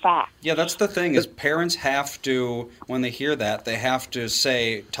find the facts. Yeah, that's the thing, is parents have to, when they hear that, they have to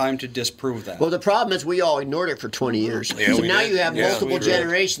say, time to disprove that. Well, the problem is we all ignored it for 20 years. Yeah, so we now did. you have Yeah, multiple we did.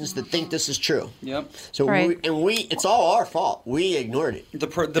 generations that think this is true. Yep. So it's all our fault. We ignored it.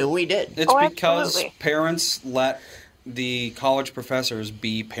 And we did. It's because parents let the college professors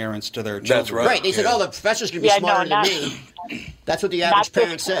be parents to their children. That's right. Right. They said, the professor's going to be smarter than me. That's what the average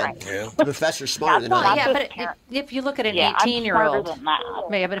parent said. Yeah. The professor's smarter than I am. Yeah, but if you look at an I'm 18-year-old, smarter than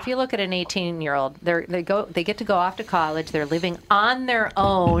that. yeah, but if you look at an 18-year-old, they get to go off to college. They're living on their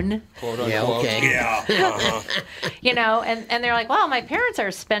own. Quote Yeah, unquote. okay. Yeah. And they're like, well, my parents are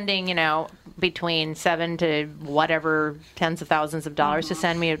spending, between $7,000 to whatever tens of thousands of dollars to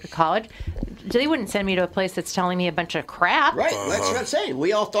send me to college. They wouldn't send me to a place that's telling me a bunch of crap. Right. That's what I'm saying.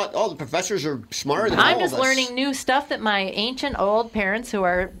 We all thought, the professors are smarter than I'm all just of us. learning new stuff that my ancient old parents, who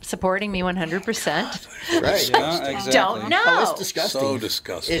are supporting me 100%, Right. Yeah, exactly. don't know. Oh, it's disgusting. So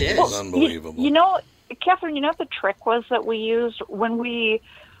disgusting. It is. It's unbelievable. Catherine, what the trick was that we used when we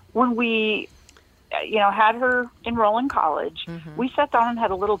had her enroll in college? Mm-hmm. We sat down and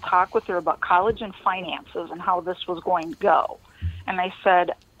had a little talk with her about college and finances and how this was going to go. And I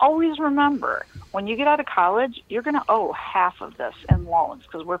said, always remember, when you get out of college, you're going to owe half of this in loans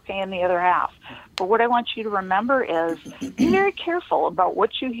because we're paying the other half. But what I want you to remember is be very careful about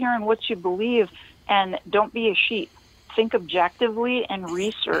what you hear and what you believe, and don't be a sheep. Think objectively and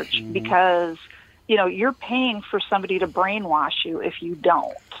research because, you're paying for somebody to brainwash you if you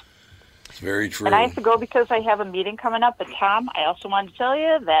don't. It's very true. And I have to go because I have a meeting coming up. But, Tom, I also wanted to tell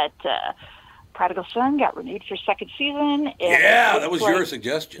you that Prodigal Son got renewed for second season. Yeah, that was your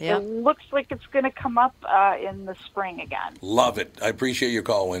suggestion. It looks like it's going to come up in the spring again. Love it. I appreciate your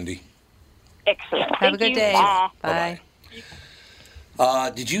call, Wendy. Excellent. Have a good day. Bye.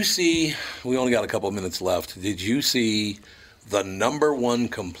 Did you see, we only got a couple of minutes left, did you see the number one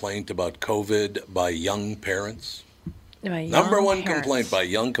complaint about COVID by young parents? Number one complaint by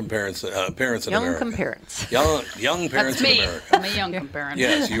young parents in America. Young parents That's in me. America. I'm a young comparent.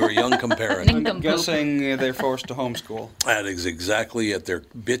 Yes, you are a young comparent. I'm guessing they're forced to homeschool. That is exactly it. They're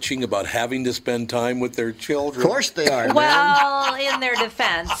bitching about having to spend time with their children. Of course they are. Well, in their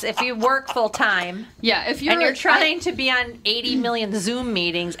defense, if you work full time, if you're trying to be on 80 million Zoom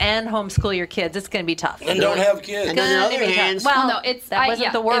meetings and homeschool your kids, it's going to be tough. And don't have kids. And on the other hand, that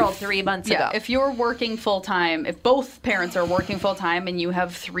wasn't the world 3 months ago. If you're working full time, if both parents are working full time and you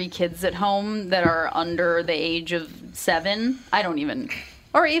have 3 kids at home that are under the age of 7, I don't even.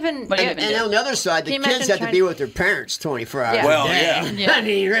 Or even. And on the other side, the kids have to be with their parents 24 hours. Yeah. Well, a day. yeah. I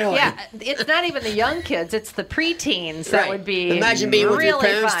mean, really. Yeah, it's not even the young kids; it's the preteens that would be. Imagine being with your really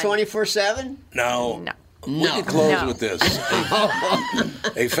parents fun. 24/7. No. We could close with this.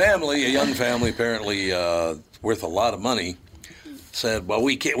 A young family, apparently worth a lot of money, said, "Well,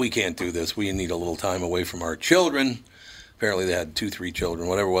 we can't do this. We need a little time away from our children." Apparently, they had 2-3 children,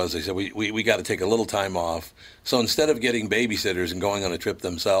 whatever it was. They said, "We got to take a little time off." So instead of getting babysitters and going on a trip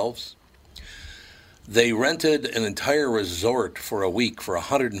themselves, they rented an entire resort for a week for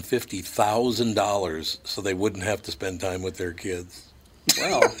 $150,000 so they wouldn't have to spend time with their kids.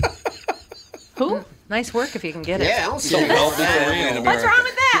 Well. Who? Nice work if you can get it. Yeah, I'll So wealthy family in America. What's wrong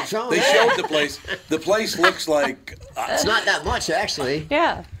with that? They showed the place. The place looks like It's not that much, actually.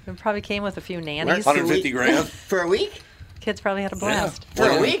 Yeah, it probably came with a few nannies. 150 grand For a week? Kids probably had a blast. For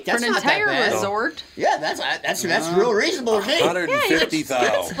a week? That's For an not that entire bad. resort. Yeah, that's real reasonable to me. You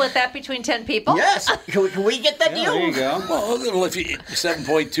could split that between 10 people. Yes. Can we get that deal? There you go. Well, if you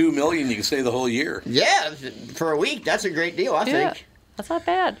 7.2 million, you can stay the whole year. Yeah, for a week, that's a great deal, I think. That's not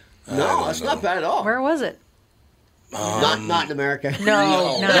bad. No, that's not bad at all. Where was it? Not in America.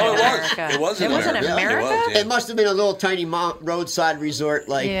 No, not in America. It was in It wasn't America. America? It was, yeah. It must have been a little tiny roadside resort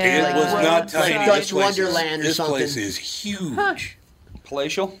like It was not tiny. like This Dutch place is- Wonderland or this something. place is huge.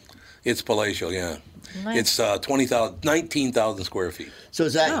 Palatial? It's palatial, yeah. Nice. It's 19,000 square feet. So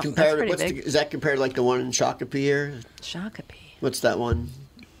is that Oh, compared? that's pretty big. Is that compared to like the one in Shakopee here? Shakopee. What's that one?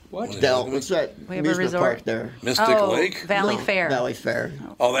 What? What's that We have a amusement resort. park there? Mystic Lake? Valley No, Fair. Valley Fair.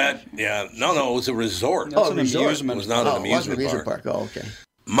 Oh, that, yeah. No, it was a resort. That's an resort. amusement. It was not an amusement park. Oh, okay.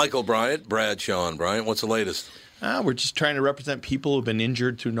 Michael Bryant, Bradshaw and Bryant, what's the latest? We're just trying to represent people who've been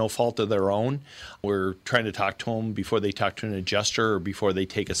injured through no fault of their own. We're trying to talk to them before they talk to an adjuster or before they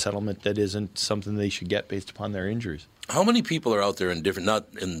take a settlement that isn't something they should get based upon their injuries. How many people are out there in different, not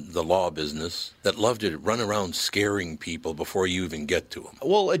in the law business, that love to run around scaring people before you even get to them?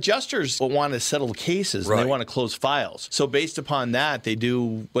 Well, adjusters want to settle cases and they want to close files. So based upon that, they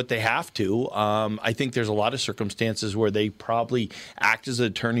do what they have to. I think there's a lot of circumstances where they probably act as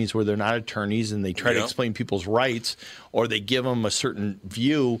attorneys where they're not attorneys and they try to explain people's rights or they give them a certain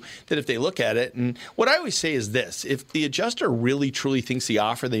view that if they look at it. And what I always say is this, if the adjuster really truly thinks the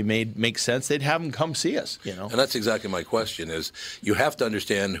offer they made makes sense, they'd have them come see us. You know? And that's exactly my question is you have to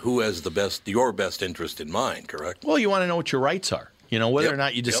understand who has your best interest in mind, correct? Well, you want to know what your rights are. You know, whether or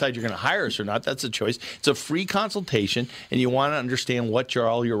not you decide you're going to hire us or not, that's a choice. It's a free consultation, and you want to understand what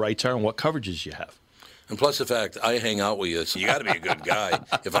all your rights are and what coverages you have. And plus the fact I hang out with you, so you got to be a good guy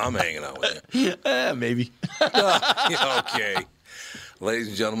if I'm hanging out with you. Maybe. Okay. Ladies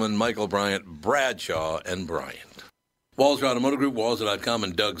and gentlemen, Michael Bryant, Bradshaw and Bryant. Walser Automotive Group, Walser.com,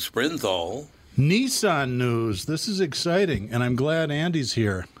 and Doug Sprinthal. Nissan news. This is exciting, and I'm glad Andy's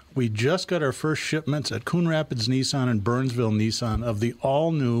here. We just got our first shipments at Coon Rapids Nissan and Burnsville Nissan of the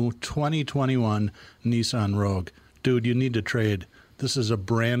all-new 2021 Nissan Rogue. Dude, you need to trade. This is a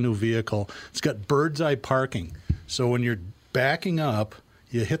brand new vehicle. It's got bird's eye parking. So when you're backing up,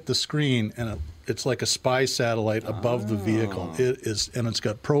 you hit the screen, and it's like a spy satellite above the vehicle. It is, and it's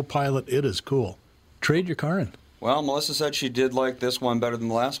got ProPilot. It is cool. Trade your car in. Well, Melissa said she did like this one better than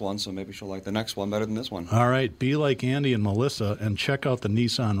the last one, so maybe she'll like the next one better than this one. All right, be like Andy and Melissa and check out the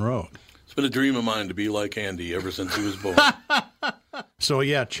Nissan Rogue. It's been a dream of mine to be like Andy ever since he was born. So,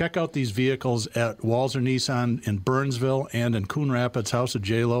 yeah, check out these vehicles at Walser Nissan in Burnsville and in Coon Rapids, House of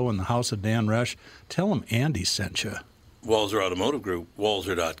J-Lo and the House of Dan Resch. Tell them Andy sent you. Walser Automotive Group,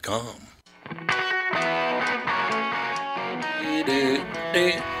 Walser.com.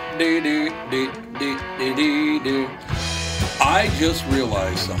 I just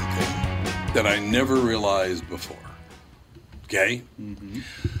realized something that I never realized before. Okay? Mm-hmm.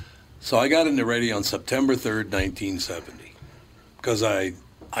 So I got into radio on September 3rd, 1970. Because I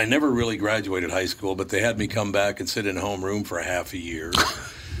never really graduated high school, but they had me come back and sit in a homeroom for a half a year.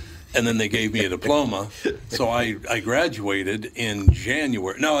 And then they gave me a diploma. So I graduated in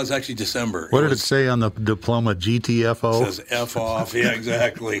January. No, it was actually December. What did it say on the diploma? GTFO? It says F off. Yeah,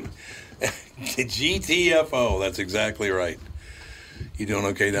 exactly. GTFO. That's exactly right. You doing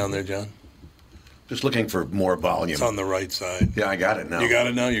okay down there, John? Just looking for more volume. It's on the right side. Yeah, I got it now. You got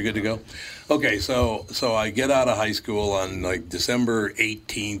it now? You're good to go? Okay, so I get out of high school on like December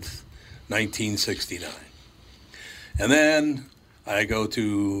 18th, 1969. And then I go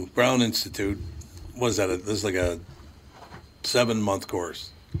to Brown Institute. What is that? This is like a 7-month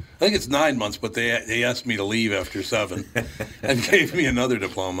course. I think it's 9 months, but they asked me to leave after 7 and gave me another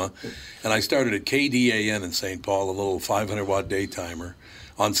diploma. And I started at KDAN in St. Paul, a little 500-watt daytimer,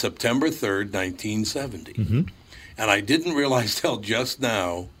 on September 3rd, 1970. Mm-hmm. And I didn't realize till just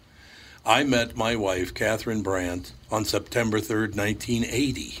now I met my wife, Catherine Brandt, on September 3rd,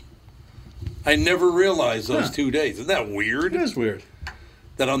 1980. I never realized those 2 days. Isn't that weird? It is weird.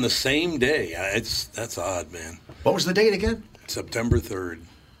 That on the same day. That's odd, man. What was the date again? September 3rd.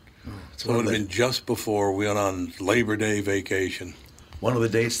 So it would have been just before we went on Labor Day vacation. One of the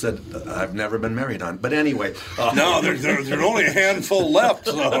dates that I've never been married on. But anyway. No, there's only a handful left,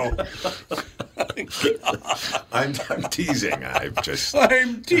 so. I'm teasing.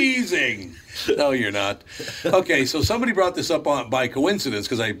 I'm teasing. No, you're not. Okay, so somebody brought this up by coincidence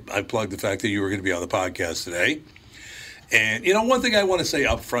because I plugged the fact that you were going to be on the podcast today. And, one thing I want to say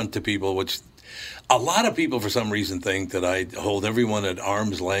up front to people, which a lot of people for some reason think that I hold everyone at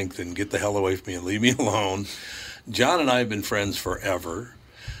arm's length and get the hell away from me and leave me alone. John and I have been friends forever.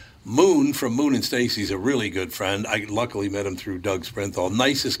 Moon from Moon and Stacy's a really good friend. I luckily met him through Doug Sprinthal.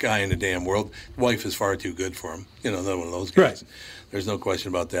 Nicest guy in the damn world. Wife is far too good for him. Another one of those guys. Right. There's no question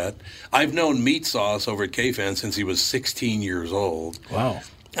about that. I've known Meat Sauce over at KFan since he was 16 years old. Wow.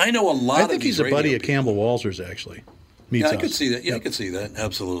 I know a lot of I think he's a buddy of Campbell Walzer's, actually. Meat Sauce. I could see that. Yeah, I could see that.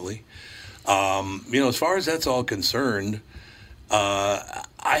 Absolutely. As far as that's all concerned, I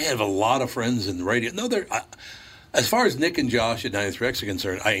have a lot of friends in radio. No, as far as Nick and Josh at 93X are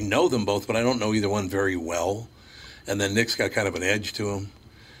concerned, I know them both, but I don't know either one very well. And then Nick's got kind of an edge to him.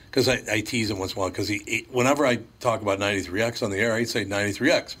 Because I tease him once in a while, because whenever I talk about 93X on the air, I'd say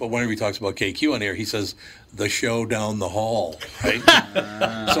 93X. But whenever he talks about KQ on the air, he says, the show down the hall, right?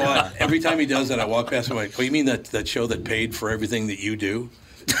 So every time he does that, I walk past him, I'm like, oh, you mean that show that paid for everything that you do?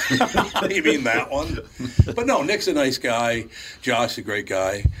 You mean that one? But no, Nick's a nice guy. Josh's a great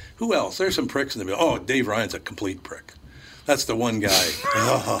guy. Who else? There's some pricks in the middle. Oh, Dave Ryan's a complete prick. That's the one guy.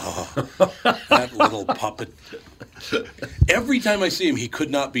 Oh, that little puppet. Every time I see him, he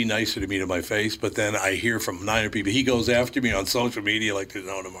could not be nicer to me to my face, but then I hear from 9 people, he goes after me on social media like there's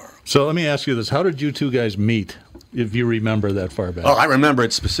no tomorrow. So let me ask you this. How did you two guys meet, if you remember that far back? Oh, I remember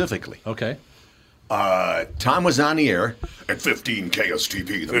it specifically. Okay. Tom was on the air at 15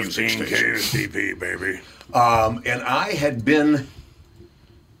 KSTP, the music station. 15 KSTP, baby. And I had been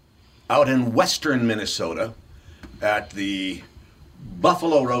out in western Minnesota at the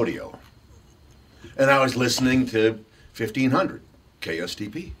Buffalo Rodeo. And I was listening to 1500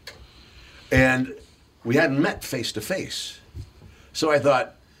 KSTP. And we hadn't met face to face. So I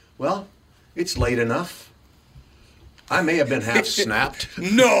thought, well, it's late enough. I may have been half snapped.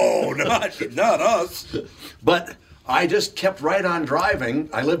 No, not us. But I just kept right on driving.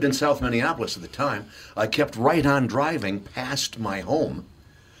 I lived in South Minneapolis at the time. I kept right on driving past my home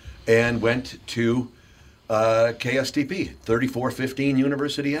and went to KSTP, 3415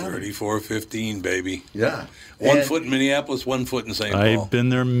 University Avenue. 3415, baby. Yeah. One foot in Minneapolis, 1 foot in St. Paul. I've been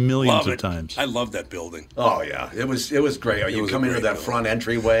there millions of times. I love that building. Oh, yeah. It was great. You come into that front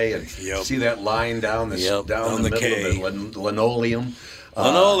entryway and see that line down the middle of the linoleum.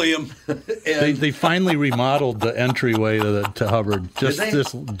 Linoleum. They finally remodeled the entryway to Hubbard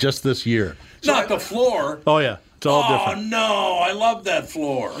just this year. Not the floor. Oh, yeah. It's all different. Oh, no. I love that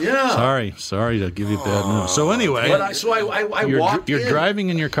floor. Yeah. Sorry to give you bad news. So anyway. But I walked You're driving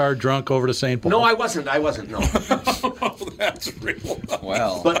in your car drunk over to St. Paul. No, I wasn't. No. That's real.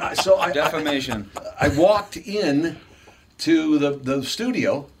 Well, but defamation. I walked in to the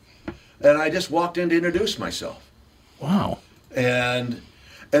studio, and I just walked in to introduce myself. Wow. And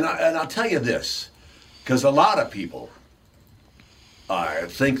I'll tell you this, because a lot of people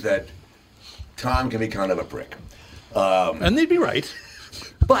think that Tom can be kind of a prick. And they'd be right.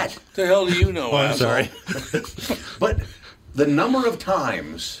 But the hell do you know? I'm sorry. But the number of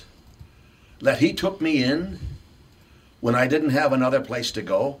times that he took me in when I didn't have another place to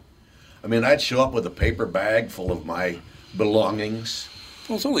go, I mean, I'd show up with a paper bag full of my belongings.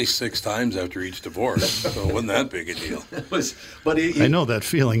 Well, it's only 6 times after each divorce, so it wasn't that big a deal. I know that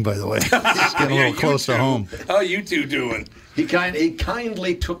feeling, by the way. It's getting a little close to home. How are you two doing? He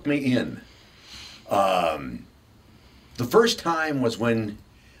kindly took me in. The first time was when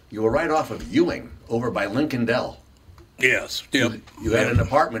you were right off of Ewing, over by Lincoln Dell. Yes. Yep. You had an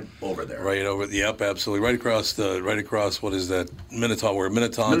apartment over there. Right over. Yep. Absolutely. Right across. What is that? Minnetonka, where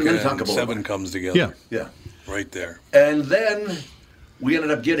Minnetonka and 7 comes together. Yeah. Yeah. Right there. And then we ended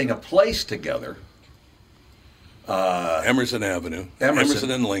up getting a place together. Emerson Avenue.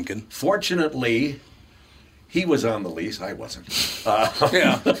 Emerson and Lincoln. Fortunately, he was on the lease. I wasn't.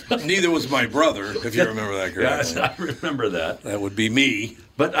 Yeah. Neither was my brother, if you remember that correctly. Yes, I remember that. That would be me.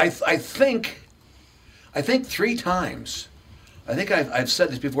 But I think 3 times. I think I've said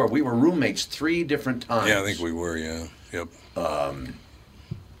this before. We were roommates 3 different times. Yeah, I think we were. Yeah. Yep.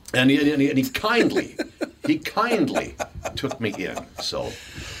 And he kindly took me in. So,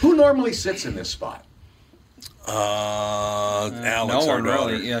 who normally sits in this spot? Alex, no one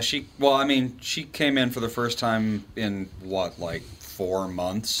really. Yeah, she came in for the first time in 4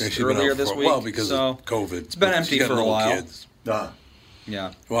 months earlier this week. Well, because of COVID. It's been empty for a while. Kids.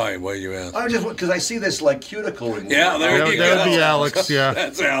 Yeah. Why you ask? I just because I see this cuticle. Yeah, there you go. That would be Alex. Yeah,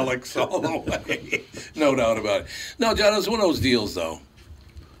 that's Alex all the way. No doubt about it. No, John, it's one of those deals, though.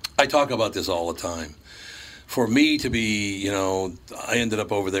 I talk about this all the time. For me to be, I ended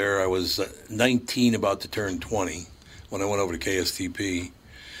up over there. I was 19, about to turn 20, when I went over to KSTP.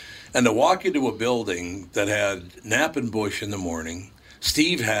 And to walk into a building that had Knapp and Bush in the morning,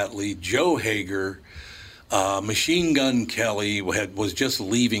 Steve Hatley, Joe Hager, Machine Gun Kelly was just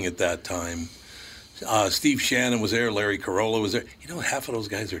leaving at that time. Steve Shannon was there. Larry Carolla was there. You know, half of those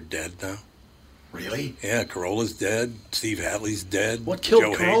guys are dead now. Really? Yeah, Carolla's dead. Steve Hatley's dead. What killed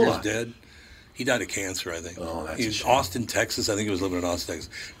Joe Carolla? Hager's dead. He died of cancer, I think. Oh, that's He's Austin, Texas. I think he was living in Austin,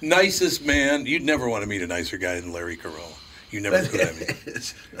 Texas. Nicest man. You'd never want to meet a nicer guy than Larry Carolla. You never could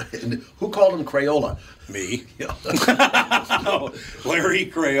have. And who called him Crayola? Me. No, Larry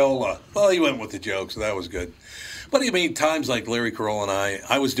Crayola. Well, he went with the joke, so that was good. But I mean, times like Larry Carolla and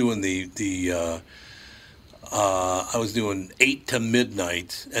I was doing I was doing 8 to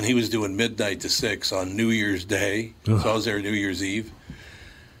midnight, and he was doing midnight to 6 on New Year's Day. So I was there New Year's Eve.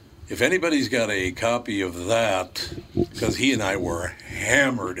 If anybody's got a copy of that, because he and I were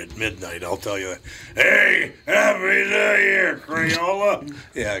hammered at midnight, I'll tell you that. Hey, Happy New Year, Crayola.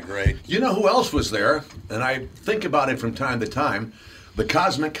 Yeah, great. You know who else was there? And I think about it from time to time. The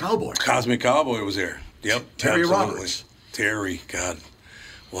Cosmic Cowboy. Cosmic Cowboy was there. Yep. Terry absolutely. Roberts. Terry, God,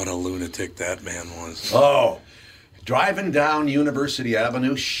 what a lunatic that man was. Oh, driving down University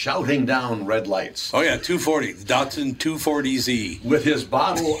Avenue, shouting down red lights. Oh, yeah, 240, Datsun 240Z. With his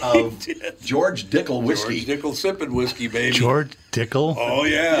bottle of George Dickel whiskey. George Dickel sipping whiskey, baby. George Dickel? Oh,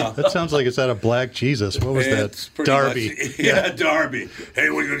 yeah. That sounds like it's out of Black Jesus. What was It's that? pretty Darby. much- yeah, Darby. Hey,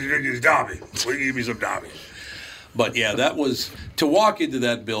 we're going to drink this Darby. We're going to give me some Darby. But, yeah, that was, to walk into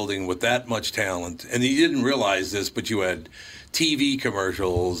that building with that much talent, and you didn't realize this, but you had TV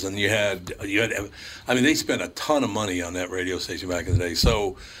commercials, and you had, I mean, they spent a ton of money on that radio station back in the day.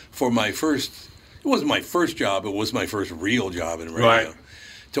 So for my first, it wasn't my first job, it was my first real job in radio. Right.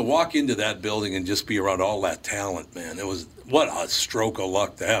 To walk into that building and just be around all that talent, man, it was, what a stroke of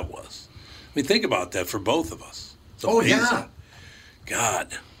luck that was. I mean, think about that for both of us. It's amazing. Yeah.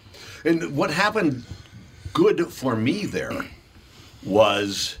 God. And what happened good for me there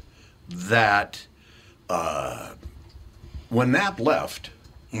was that when Knapp left,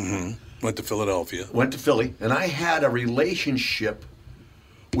 went to Philadelphia. Went to Philly, and I had a relationship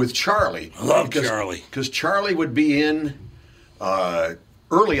with Charlie. I love Charlie. Because Charlie would be in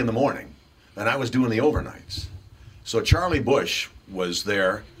early in the morning, and I was doing the overnights. So Charlie Bush was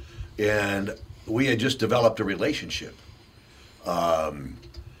there, and we had just developed a relationship. And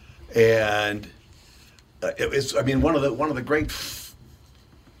it was, I mean, one of the great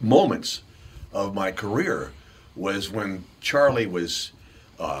moments of my career was when Charlie was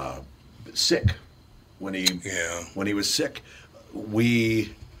sick. When he was sick,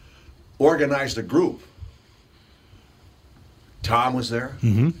 we organized a group. Tom was there.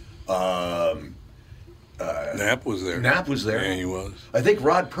 Knapp was there. Knapp was there. Yeah, he was. I think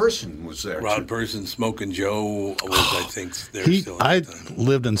Rod Person was there. Rod too. Person, Smoking Joe was, I think, there still. I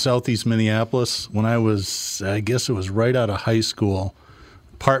lived in southeast Minneapolis when I was, I guess it was right out of high school,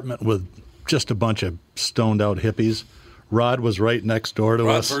 apartment with just a bunch of stoned out hippies. Rod was right next door to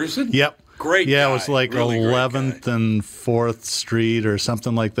us. Rod Person? Yep. Great Yeah, guy. it was like Really great 11th and 4th Street or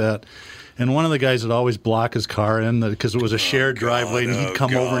something like that. And one of the guys would always block his car in because it was a shared driveway, and he'd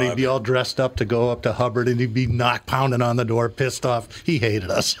come over and he'd be all dressed up to go up to Hubbard, and he'd be pounding on the door, pissed off. He hated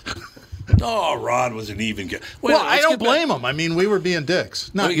us. Oh, Rod was an even guy. Well, I let's don't get back- blame him. I mean, we were being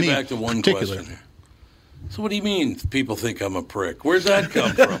dicks. Not Let me me get back to one particular. question here. So what do you mean people think I'm a prick? Where's that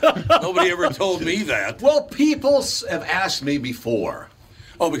come from? Nobody ever told me that. Well, people have asked me before.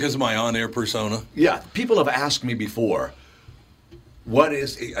 Oh, because of my on-air persona? Yeah, people have asked me before. What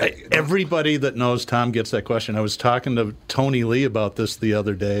is... Everybody that knows Tom gets that question. I was talking to Tony Lee about this the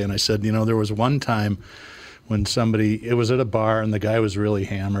other day, and I said, there was one time when it was at a bar, and the guy was really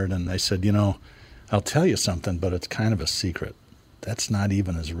hammered, and I said, I'll tell you something, but it's kind of a secret. That's not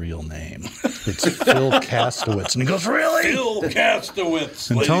even his real name. It's Phil Kastowitz. And he goes, really? Phil Kastowitz.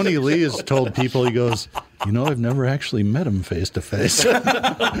 And Tony Lee has told people, he goes, I've never actually met him face to face. No,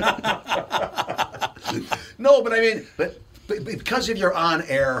 but I mean, but because of your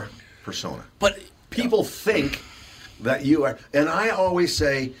on-air persona. But people think that you are, and I always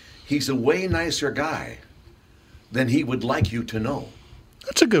say he's a way nicer guy than he would like you to know.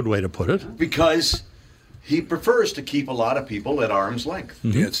 That's a good way to put it. Because he prefers to keep a lot of people at arm's length.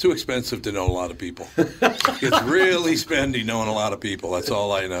 Yeah, it's too expensive to know a lot of people. It's really spendy knowing a lot of people. That's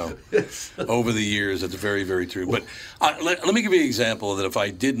all I know. Over the years, it's very, very true. But let me give you an example that if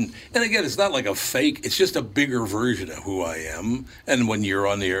I didn't, and again, it's not like a fake, it's just a bigger version of who I am. And when you're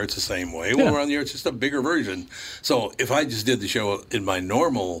on the air, it's the same way. When we're on the air, it's just a bigger version. So if I just did the show in my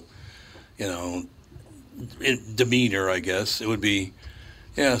normal, demeanor, I guess, it would be,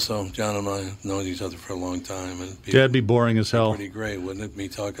 Yeah, so John and I have known each other for a long time. And That'd be boring as hell. Pretty great, wouldn't it, me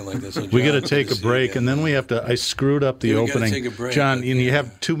talking like this? So We got John, to take a break, and then we have to. I screwed up the Yeah, we gotta opening. take a break, John, but, and you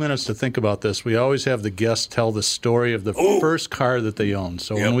have 2 minutes to think about this. We always have the guests tell the story of the first car that they owned.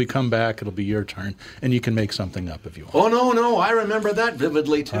 So when we come back, it'll be your turn, and you can make something up if you want. Oh, no, I remember that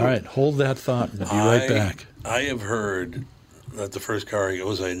vividly, too. All right, hold that thought. We'll be right back. I have heard that the first car, it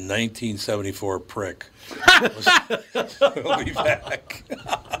was a 1974 Prick. We'll be back.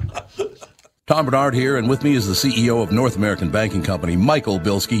 Tom Bernard here, and with me is the CEO of North American Banking Company, Michael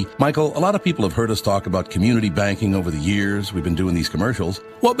Bilski. Michael, a lot of people have heard us talk about community banking over the years. We've been doing these commercials.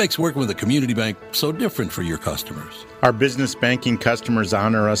 What makes working with a community bank so different for your customers? Our business banking customers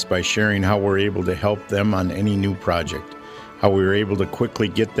honor us by sharing how we're able to help them on any new project, how we were able to quickly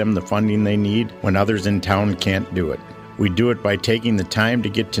get them the funding they need when others in town can't do it. We do it by taking the time to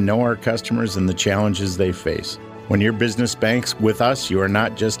get to know our customers and the challenges they face. When your business banks with us, you are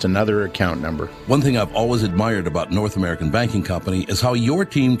not just another account number. One thing I've always admired about North American Banking Company is how your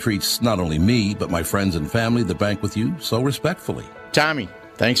team treats not only me, but my friends and family that bank with you so respectfully. Tommy,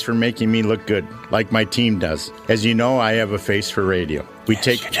 thanks for making me look good, like my team does. As you know, I have a face for radio. We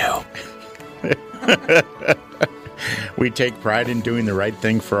take pride in doing the right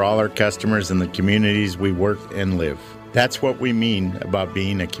thing for all our customers and the communities we work and live. That's what we mean about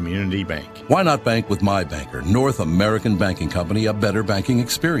being a community bank. Why not bank with my banker, North American Banking Company, a better banking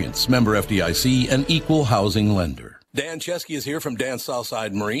experience. Member FDIC, an equal housing lender. Dan Chesky is here from Dan's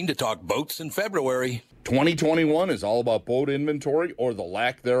Southside Marine to talk boats in February. 2021 is all about boat inventory or the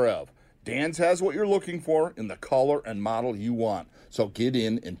lack thereof. Dan's has what you're looking for in the color and model you want. So get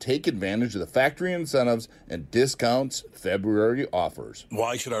in and take advantage of the factory incentives and discounts February offers.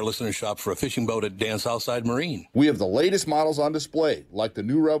 Why should our listeners shop for a fishing boat at Dan Southside Marine? We have the latest models on display, like the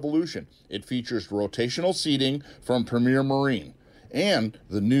new Revolution. It features rotational seating from Premier Marine. And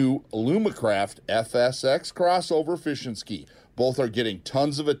the new Alumacraft FSX crossover fishing ski. Both are getting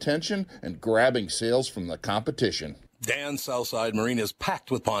tons of attention and grabbing sales from the competition. Dan Southside Marine is packed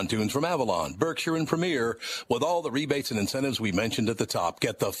with pontoons from Avalon, Berkshire, and Premier with all the rebates and incentives we mentioned at the top.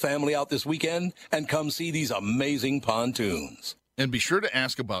 Get the family out this weekend and come see these amazing pontoons. And be sure to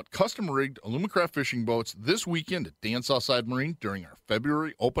ask about custom-rigged Alumacraft fishing boats this weekend at Dan Southside Marine during our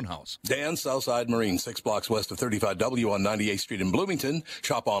February open house. Dan Southside Marine, 6 blocks west of 35W on 98th Street in Bloomington.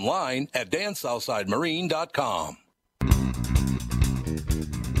 Shop online at dansouthsidemarine.com.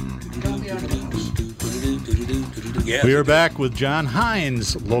 We are back with John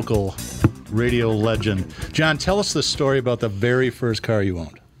Hines, local radio legend. John, tell us the story about the very first car you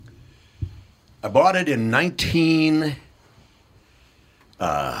owned. I bought it in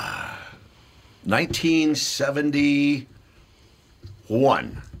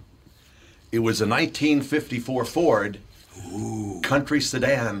 1971. It was a 1954 Ford country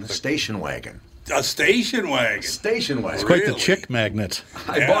sedan station wagon. A station wagon. Station wagon. It's quite the chick magnet.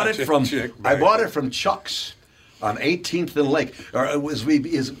 I bought it from Chuck's on 18th and Lake. Or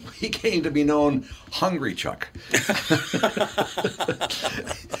he came to be known Hungry Chuck.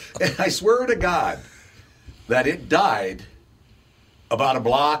 And I swear to God that it died about a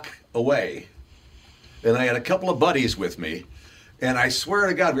block away. And I had a couple of buddies with me. And I swear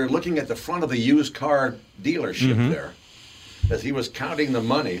to God, we were looking at the front of the used car dealership there as he was counting the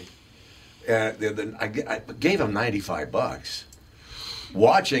money. I gave him $95,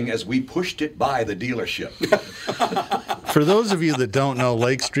 watching as we pushed it by the dealership. For those of you that don't know,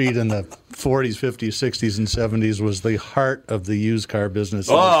 Lake Street in the 40s, 50s, 60s, and 70s was the heart of the used car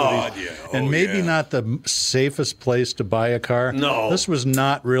business. Maybe not the safest place to buy a car. No. This was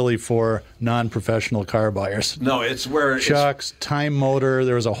not really for non-professional car buyers. No, it's where... Chuck's, Time Motor,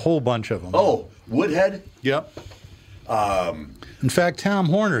 there was a whole bunch of them. Oh, Woodhead? Yep. In fact, Tom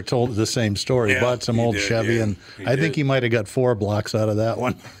Horner told the same story. He bought some old Chevy, and I think he might have got 4 blocks out of that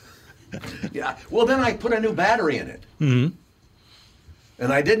one. Yeah. Well, then I put a new battery in it. Mm-hmm.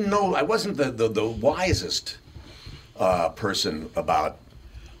 And I didn't know, I wasn't the wisest person about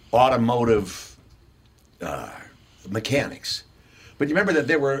automotive mechanics. But you remember that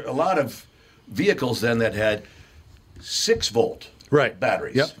there were a lot of vehicles then that had 6-volt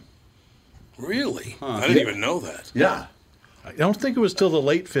batteries. Yep. Really? I didn't even know that. Yeah. I don't think it was till the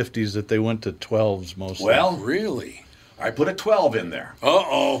late 50s that they went to 12s mostly. Well, really? I put a 12 in there.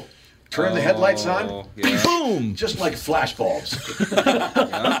 Uh-oh. Turn the headlights on. Yeah. Boom! Just like flash bulbs. A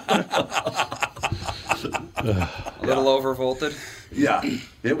little overvolted. Yeah,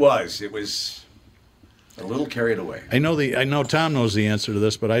 it was. It was a little carried away. I know Tom knows the answer to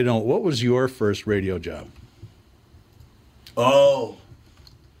this, but I don't. What was your first radio job? Oh.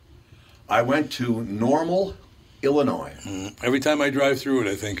 I went to Normal Illinois. Every time I drive through it,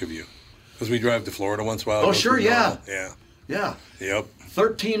 I think of you. Because we drive to Florida once in a while. Oh, sure, yeah. Yeah. Yeah. Yep.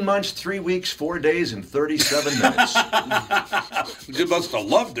 13 months, 3 weeks, 4 days, and 37 minutes. You must have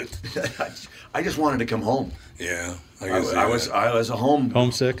loved it. I just wanted to come home. Yeah. I was a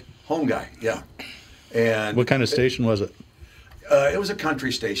homesick home guy, yeah. And what kind of station was it? It was a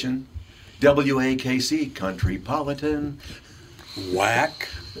country station. WAKC, Countrypolitan. Whack?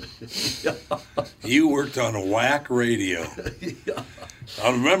 You worked on Whack Radio.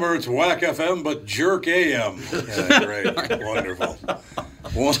 I remember it's Whack FM, but Jerk AM. Yeah, great. Wonderful.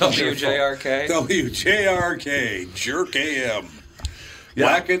 WJRK? WJRK, Jerk AM. Yeah.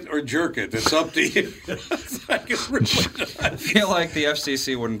 Whack it or jerk it. It's up to you. I feel like the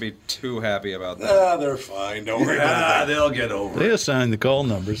FCC wouldn't be too happy about that. They're fine. Don't worry about that. They'll get over They it. assigned the call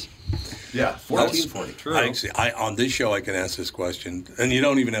numbers. Yeah, 1440. True. On this show, I can ask this question, and you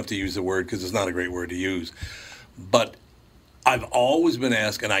don't even have to use the word because it's not a great word to use. But I've always been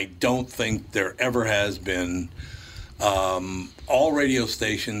asked, and I don't think there ever has been, all radio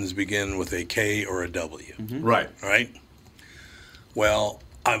stations begin with a K or a W. Mm-hmm. Right. Right? Well,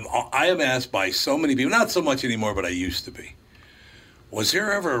 I am asked by so many people, not so much anymore, but I used to be. Was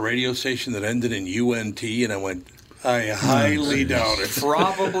there ever a radio station that ended in UNT? And I went, I highly doubt it.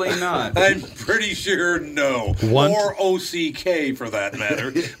 Probably not. I'm pretty sure no. Want. Or OCK for that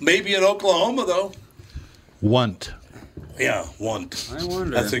matter. Maybe in Oklahoma, though. Want. Yeah, want. I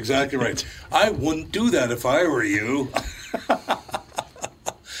wonder. That's exactly right. I wouldn't do that if I were you.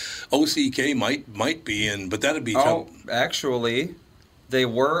 OCK might be in, but that'd be tough. Actually, they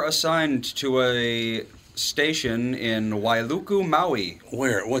were assigned to a station in Wailuku, Maui.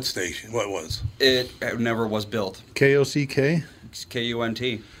 Where? What station? What was? It never was built. KOCK? It's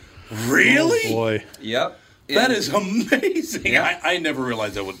KUNT. Really? Oh, boy. Yep. That is amazing. Yeah. I never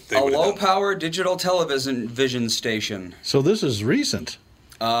realized that they A would have done. low-power digital television station. So this is recent.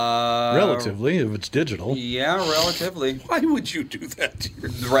 Relatively, if it's digital. Yeah, relatively. Why would you do that to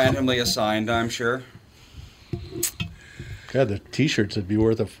yourself? Randomly assigned, I'm sure. God, the T-shirts would be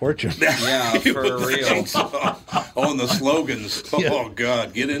worth a fortune. Yeah, for real. Oh, and the slogans. Oh,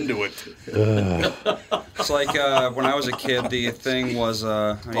 God, get into it. It's like when I was a kid, the thing was,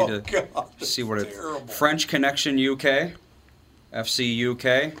 I need to see what it... French Connection UK, FC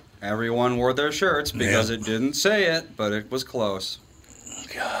UK. Everyone wore their shirts because it didn't say it, but it was close.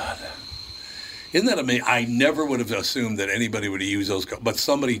 God. Isn't that amazing? I never would have assumed that anybody would use those, but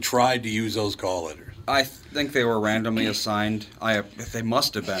somebody tried to use those call letters. I think they were randomly assigned. They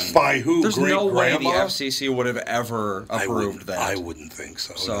must have been. By who? There's no way the Great-grandma? FCC would have ever approved that. I wouldn't think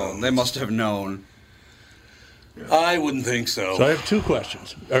so. So no. they must have known. I wouldn't think so. So I have two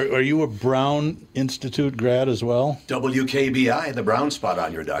questions. Are you a Brown Institute grad as well? WKBI, the brown spot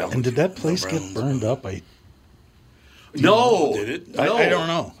on your dial. And did that place get burned up? No. Did it? No. I don't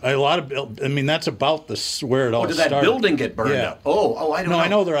know. That's about where it all did started. that building get burned up? Oh, I don't know. No, I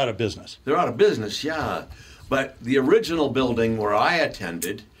know they're out of business. They're out of business, yeah. But the original building where I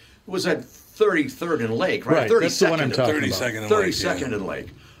attended was at 33rd and Lake, right? Right, that's the one I'm talking about. 32nd and Lake. 32nd and Lake.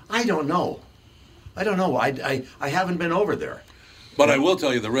 I don't know. I haven't been over there. But I will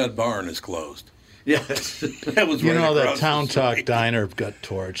tell you, the Red Barn is closed. Yes. That was You right know that across Town the Talk street. Diner got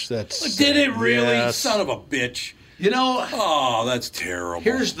torched. That's Did it really? Yes. Son of a bitch. You know, Oh, that's terrible.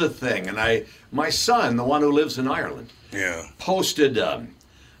 here's the thing, and my son, the one who lives in Ireland, posted a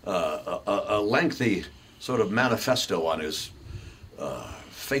lengthy sort of manifesto on his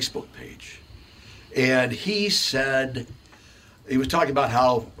Facebook page. And he said, he was talking about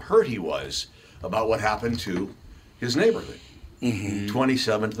how hurt he was about what happened to his neighborhood.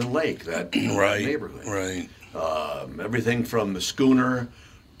 27th and Lake, that neighborhood. Right. Everything from the schooner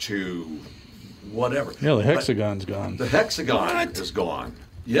to whatever. Yeah, the hexagon's gone. The hexagon is gone.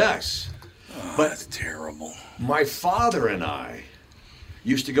 Yes. But that's terrible. My father and I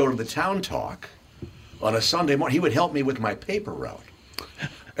used to go to the Town Talk on a Sunday morning. He would help me with my paper route.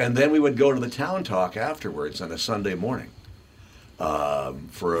 And then we would go to the Town Talk afterwards on a Sunday morning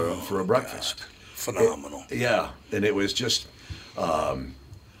for a breakfast. God. Phenomenal. And it was just...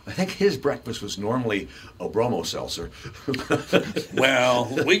 I think his breakfast was normally a Bromo seltzer.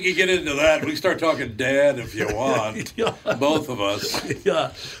 Well, we can get into that. We can start talking dad if you want. Both of us.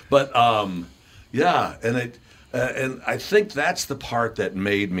 Yeah. But, and I think that's the part that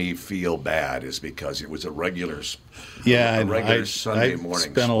made me feel bad is because it was a regular Yeah, Sunday I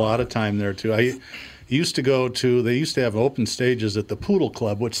morning. spent a lot of time there too. used to have open stages at the Poodle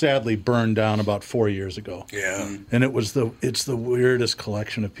Club, which sadly burned down about 4 years ago. Yeah. And it's the weirdest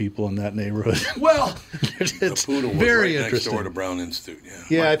collection of people in that neighborhood. Well, it's the Poodle was very right interesting. next door to Brown Institute. Yeah.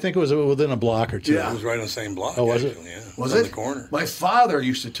 Yeah, I think it was within a block or two. Yeah. It was right on the same block. Oh, was it? actually, Yeah. Was on it? the corner. My father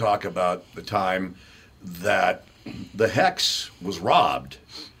used to talk about the time that the Hex was robbed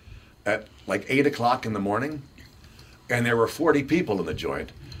at like 8 o'clock in the morning, and there were 40 people in the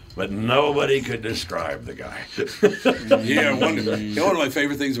joint, but nobody could describe the guy. Yeah, one of my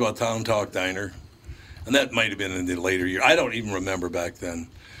favorite things about Town Talk Diner, and that might have been in the later year. I don't even remember back then,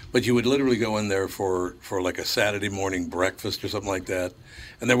 but you would literally go in there for like a Saturday morning breakfast or something like that,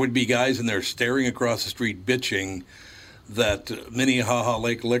 and there would be guys in there staring across the street bitching that Minnehaha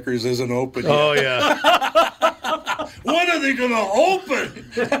Lake Liquors isn't open yet. Oh, yeah. When are they going to open?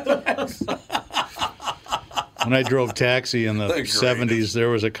 When I drove taxi in the They're 70s, great. there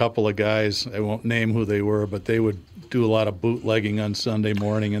was a couple of guys, I won't name who they were, but they would do a lot of bootlegging on Sunday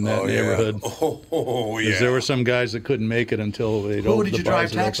morning in that neighborhood. Oh, yeah. 'Cause there were some guys that couldn't make it until they'd Who opened did the you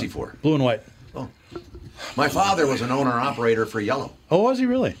drive bars had taxi opened. for? Blue and White. Oh. My father was an owner-operator for Yellow. Oh, was he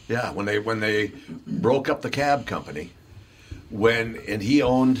really? Yeah, when they broke up the cab company, and he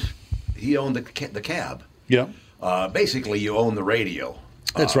owned the cab. Yeah. Basically, you own the radio.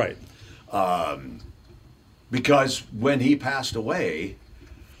 That's right. Because when he passed away,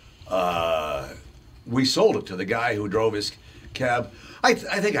 we sold it to the guy who drove his cab. I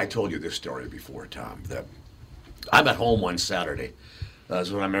think I told you this story before, Tom, that I'm at home one Saturday. That's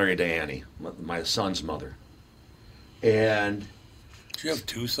when I married to Annie, my son's mother. And... Do you have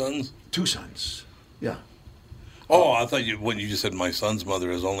two sons? Two sons, yeah. Oh, I thought when you just said my son's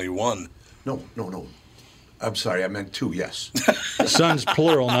mother is only one. No. I'm sorry, I meant two, yes. Sons,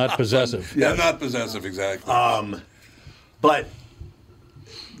 plural, not possessive. Yeah, not possessive, exactly. But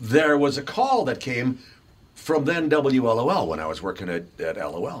there was a call that came from then WLOL when I was working at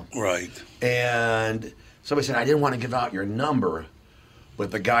LOL. Right. And somebody said, I didn't want to give out your number,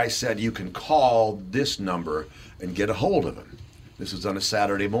 but the guy said you can call this number and get a hold of him. This was on a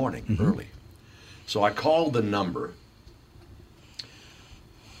Saturday morning, early. So I called the number.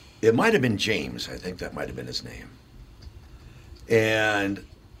 It might have been James. I think that might have been his name. And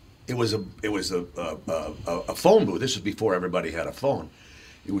it was a phone booth. This was before everybody had a phone.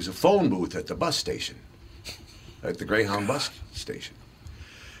 It was a phone booth at the bus station, at the Greyhound bus station.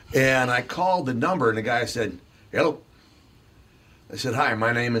 And I called the number, and the guy said, "Hello." I said, "Hi,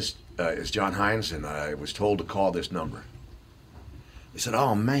 my name is John Hines, and I was told to call this number." He said,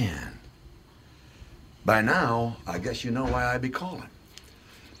 "Oh man, by now I guess you know why I'd be calling."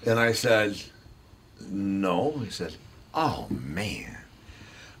 And I said, "No." He said, "Oh, man,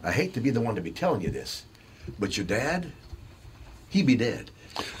 I hate to be the one to be telling you this, but your dad, he be dead."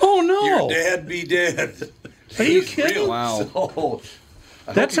 Oh, no. Your dad be dead. Are you kidding? Real. Wow. So,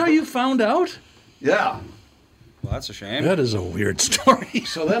 That's how you found out? yeah. Well, that's a shame. That is a weird story.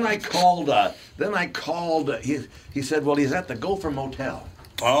 So then I called, he said, well, he's at the Gopher Motel.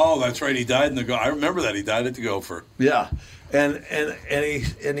 Oh, that's right. He died in the I remember that. He died at the Gopher. Yeah. And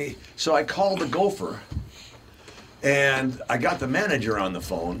he so I called the Gopher, and I got the manager on the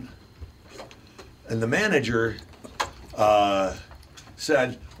phone, and the manager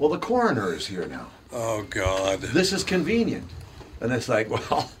said, well, the coroner is here now. Oh, God. This is convenient. And it's like,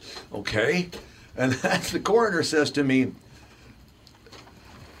 well, okay. And the coroner says to me,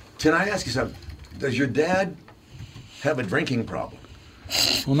 can I ask you something? Does your dad have a drinking problem?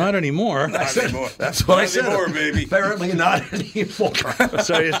 Well, not anymore. Not anymore. That's what Not I said. anymore, baby. Apparently not anymore.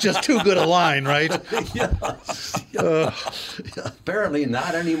 Sorry, it's just too good a line, right? Apparently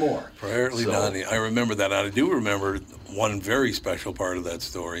not anymore. Apparently not. I remember that. I do remember one very special part of that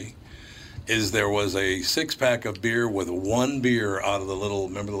story is there was a 6-pack of beer with one beer out of the little,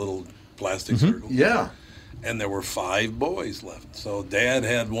 remember the little plastic circle? Yeah. And there were 5 boys left. So Dad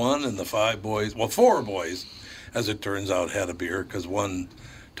had one, and the 5 boys, well, 4 boys, as it turns out, had a beer because one,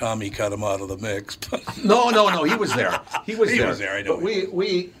 Tommy cut him out of the mix. No, he was there. He was there. I know. But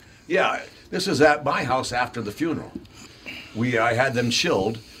we, this was at my house after the funeral. I had them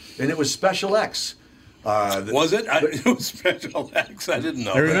chilled, and it was Special X. Was it? It was Special X. I didn't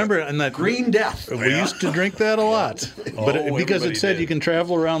know. I remember in that Green Death. We used to drink that a lot, but because it said you can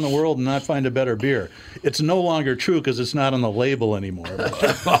travel around the world and not find a better beer. It's no longer true because it's not on the label anymore.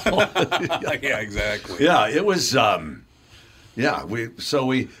 Yeah, exactly. Yeah, it was.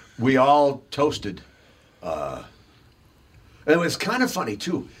 We all toasted. And it was kind of funny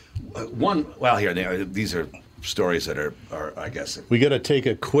too. These are stories that are I guess. We got to take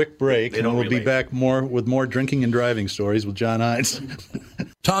a quick break, They and don't we'll be relate. back with more drinking and driving stories with John Hines.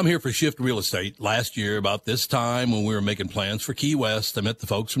 Tom here for Shift Real Estate. Last year, about this time when we were making plans for Key West, I met the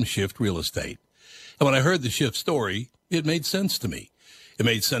folks from Shift Real Estate. And when I heard the Shift story, it made sense to me. It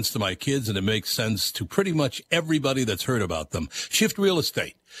made sense to my kids, and it makes sense to pretty much everybody that's heard about them. Shift Real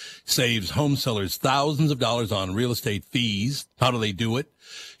Estate saves home sellers thousands of dollars on real estate fees. How do they do it?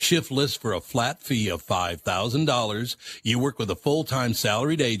 Shift lists for a flat fee of $5,000. You work with a full-time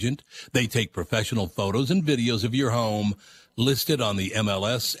salaried agent. They take professional photos and videos of your home, list it on the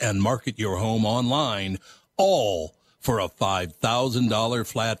MLS, and market your home online, all for a $5,000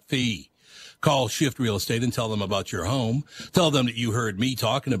 flat fee. Call Shift Real Estate and tell them about your home. Tell them that you heard me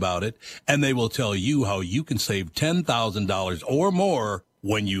talking about it, and they will tell you how you can save $10,000 or more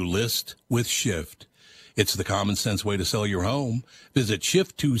when you list with Shift. It's the common sense way to sell your home. Visit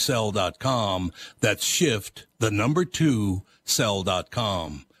shift2sell.com. That's shift, the number 2,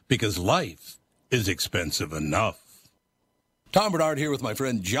 sell.com. Because life is expensive enough. Tom Bernard here with my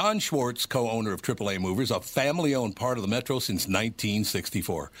friend John Schwartz, co-owner of AAA Movers, a family-owned part of the Metro since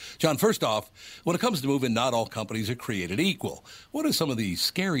 1964. John, first off, when it comes to moving, not all companies are created equal. What are some of the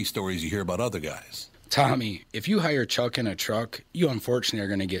scary stories you hear about other guys? Tommy, if you hire Chuck in a truck, you unfortunately are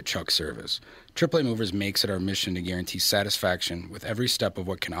going to get Chuck service. AAA Movers makes it our mission to guarantee satisfaction with every step of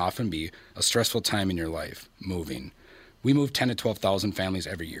what can often be a stressful time in your life, moving. We move 10 to 12,000 families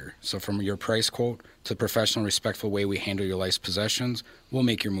every year, so from your price quote to the professional, respectful way we handle your life's possessions, we'll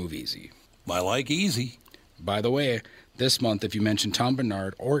make your move easy. I like easy. By the way, this month, if you mention Tom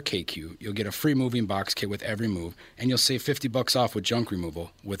Bernard or KQ, you'll get a free moving box kit with every move, and you'll save $50 off with junk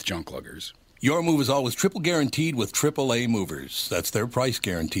removal with Junk Luggers. Your move is always triple guaranteed with AAA Movers. That's their price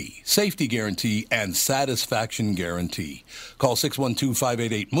guarantee, safety guarantee, and satisfaction guarantee. Call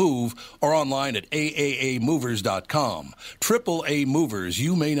 612-588-MOVE or online at aaamovers.com. AAA Movers,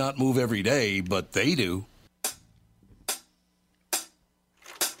 you may not move every day, but they do.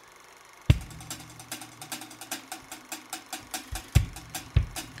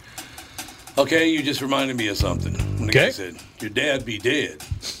 Okay, you just reminded me of something. When the guy said, your dad be dead.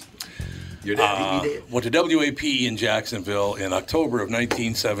 Your dad be dead. Went to WAP in Jacksonville in October of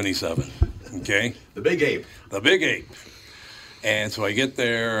 1977. Okay? The Big Ape. The Big Ape. And so I get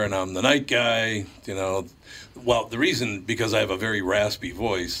there, and I'm the night guy, you know. Well, the reason, because I have a very raspy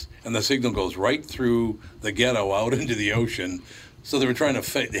voice, and the signal goes right through the ghetto out into the ocean. So they were trying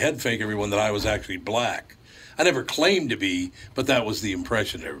to head fake everyone that I was actually black. I never claimed to be, but that was the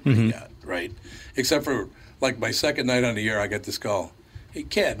impression everybody got, right? Except for, like, my second night on the air, I got this call. Hey,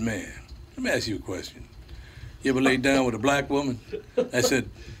 Cat Man, let me ask you a question. You ever laid down with a black woman? I said,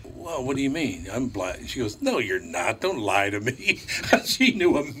 well, what do you mean? I'm black. She goes, no, you're not. Don't lie to me. She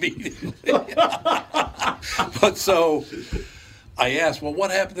knew immediately. But so I asked, well,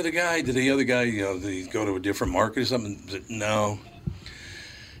 what happened to the guy? Did the other guy, did he go to a different market or something? Said, no.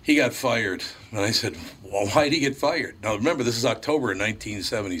 He got fired. And I said, well, why did he get fired? Now, remember, this is October of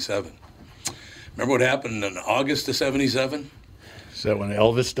 1977. Remember what happened in August of 77? Is that when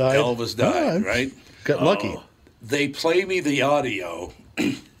Elvis died? Elvis died, right? Got lucky. They play me the audio.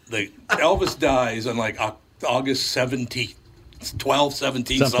 Elvis dies on like August 17th, 12,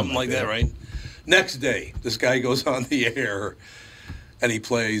 17, something like that, right? Next day, this guy goes on the air and he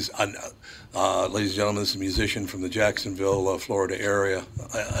plays, ladies and gentlemen, this is a musician from the Jacksonville, Florida area,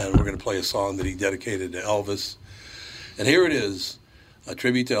 and we're going to play a song that he dedicated to Elvis. And here it is, a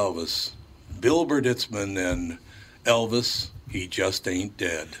tribute to Elvis. Bill Berditzman and Elvis, He Just Ain't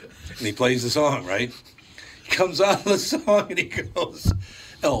Dead. And he plays the song, right? He comes out of the song and he goes,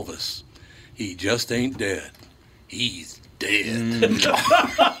 Elvis, he just ain't dead. He's dead. It's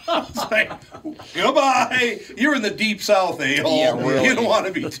like, goodbye. You're in the deep south, a-hole. Yeah, really. You don't want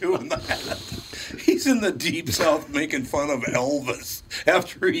to be doing that. He's in the deep south making fun of Elvis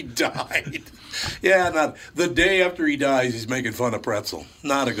after he died. Yeah, not the day after he dies, he's making fun of Pretzel.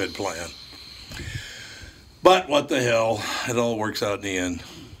 Not a good plan. But what the hell? It all works out in the end.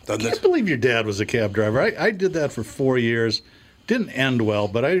 I can't believe your dad was a cab driver. I did that for 4 years. Didn't end well,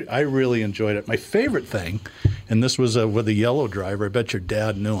 but I really enjoyed it. My favorite thing, and this was with a yellow driver, I bet your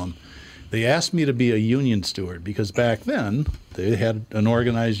dad knew him. They asked me to be a union steward because back then they had an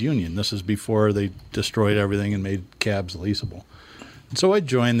organized union. This is before they destroyed everything and made cabs leasable. And so I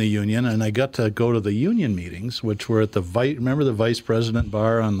joined the union, and I got to go to the union meetings, which were at the remember the Vice President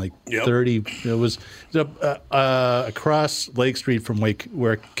Bar on like 30. It was across Lake Street from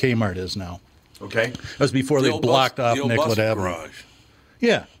where Kmart is now. Okay. That was before they blocked off Nicollet Avenue. Garage.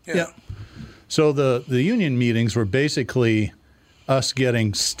 Yeah. So the union meetings were basically us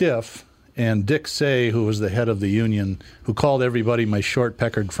getting stiff, and Dick Say, who was the head of the union, who called everybody my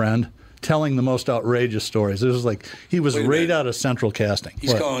short-peckered friend, telling the most outrageous stories. It was like he was right out of Central Casting.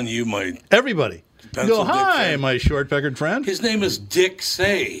 He's calling you my everybody. pencil Go, hi, Dick my short-peckered friend. His name is Dick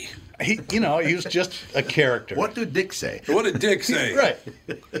Say. He was just a character. What did Dick say? What did Dick say? Right.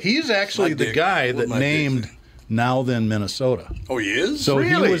 He's actually My the Dick. guy What that my named Now Then Minnesota. Oh, he is? So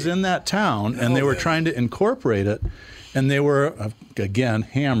Really? he was in that town, and they were trying to incorporate it, and they were, again,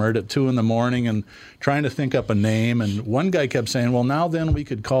 hammered at 2 a.m. and trying to think up a name. And one guy kept saying, well, now then we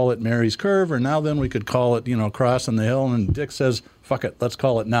could call it Mary's Curve, or now then we could call it, Crossing the Hill. And Dick says, fuck it, let's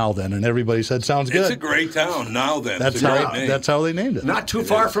call it Now Then. And everybody said, sounds good. It's a great town, Now Then. That's It's a great how name. that's how they named it. Not too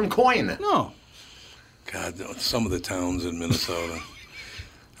far from Coyne. No. God, some of the towns in Minnesota.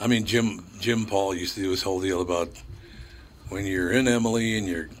 I mean, Jim Paul used to do his whole deal about when you're in Emily and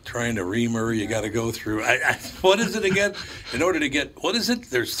you're trying to ream her, you got to go through. What is it again? In order to get, what is it?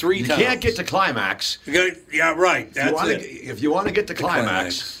 There's 3 towns. You can't get to climax. Yeah, right. That's it. If you want to get to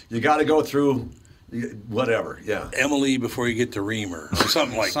climax, you got to go through whatever. Yeah, Emily before you get to Reamer or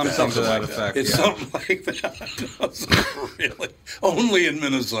something like that. Something to that effect. It's yeah. something like that. Really, only in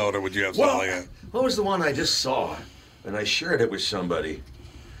Minnesota would you have something like that. What was the one I just saw, and I shared it with somebody?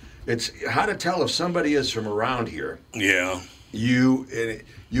 It's how to tell if somebody is from around here. Yeah. You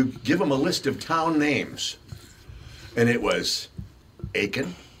give them a list of town names, and it was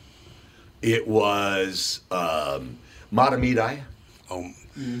Aiken. It was Matamidi. Oh,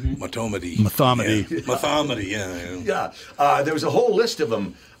 Matomedy. Mathomedy. Yeah. Mathomedy, yeah. Yeah. There was a whole list of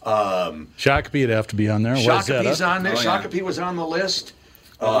them. Shakopee would have to be on there. Shakopee's on there. Oh, yeah. Shakopee was on the list.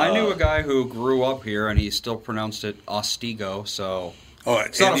 Well, I knew a guy who grew up here, and he still pronounced it Ostigo, so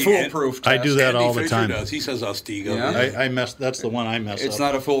it's not a foolproof test. I do that all the Fisher time. does. He says Ostigo. Yeah. That's the one I mess up. It's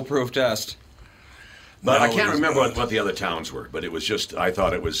not a foolproof test. But No, I can't it is remember not. what the other towns were. But it was just, I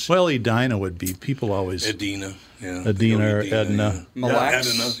thought it was. Well, Edina would be. People always. Edina, yeah. Edina or Edna. Mille Lacs,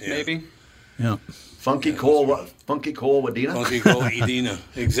 Edina, yeah. maybe? Yeah. Funky Cole Wadena? Funky Cole Edina.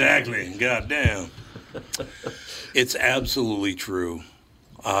 Exactly. God damn. It's absolutely true.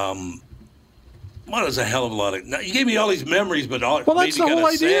 Well, there's a hell of a lot of. Now, you gave me all these memories, but Well, made that's me the kind whole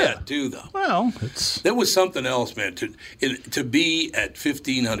of idea. sad too, though. Well, it's. There was something else, man. To be at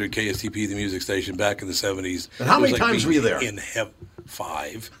 1500 KSTP, the music station, back in the 70s. And how it was many times being were you there? In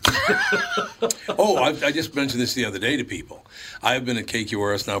 5. Oh, I just mentioned this the other day to people. I've been at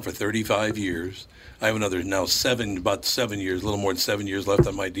KQRS now for 35 years. I have another now about 7 years, a little more than 7 years left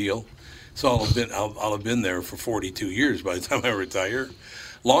on my deal. So I'll have been there for 42 years by the time I retire.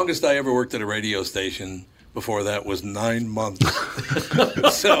 Longest I ever worked at a radio station before that was 9 months.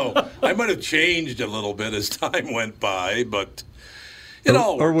 So I might have changed a little bit as time went by, but it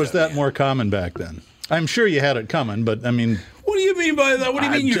all. Or was that more common back then? I'm sure you had it coming, but I mean. What do you mean by that? What do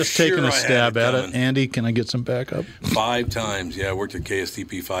you mean I'm you're just sure taking I a had stab at it. coming? Andy, can I get some backup? 5 times, yeah. I worked at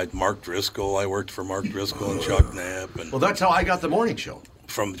KSTP 5. Mark Driscoll. I worked for Mark Driscoll and Chuck Knapp. And Well, that's how I got the morning show.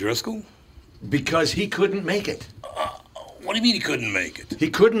 from Driscoll? Because he couldn't make it. What do you mean he couldn't make it? He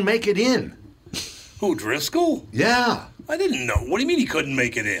couldn't make it in. Who, Driscoll? Yeah. I didn't know. What do you mean he couldn't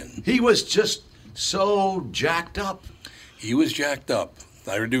make it in? He was just so jacked up. He was jacked up.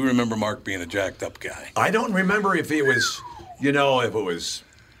 I do remember Mark being a jacked up guy. I don't remember if it was, if it was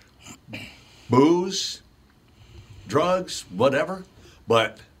booze, drugs, whatever.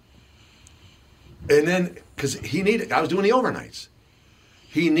 But, and then, because I was doing the overnights.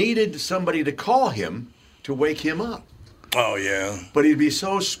 He needed somebody to call him to wake him up. Oh, yeah. But he'd be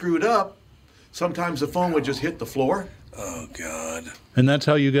so screwed up, sometimes the phone would just hit the floor. Oh, God. And that's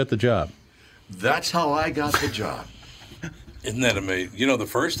how you got the job. That's how I got the job. Isn't that amazing? The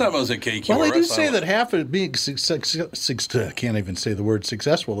first time I was at KQRS... Well, they do say that half of being I can't even say the word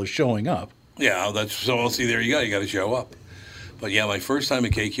successful is showing up. Yeah, I'll see, there you go. You got to show up. But, yeah, my first time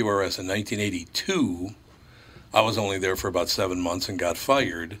at KQRS in 1982, I was only there for about 7 months and got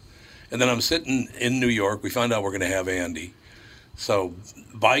fired. And then I'm sitting in New York. We found out we're going to have Andy. So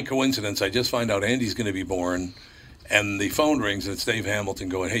by coincidence, I just find out Andy's going to be born. And the phone rings, and it's Dave Hamilton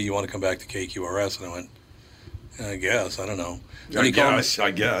going, hey, you want to come back to KQRS? And I went, I guess. I don't know. I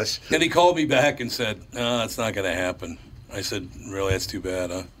guess. Then he called me back and said, no, it's not going to happen. I said, really? That's too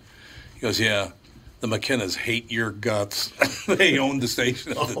bad, huh? He goes, yeah. The McKennas hate your guts. They owned the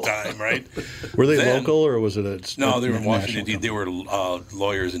station at the time, right? Were they local, or was it No, they were in Washington, D.C. They were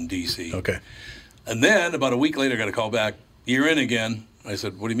lawyers in D.C. Okay. And then about a week later, I got a call back. You're in again. I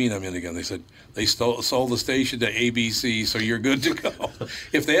said, what do you mean I'm in again? They said, they sold the station to ABC, so you're good to go.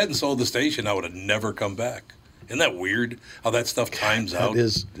 If they hadn't sold the station, I would have never come back. Isn't that weird how that stuff times out?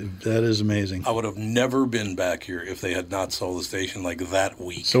 That is amazing. I would have never been back here if they had not sold the station like that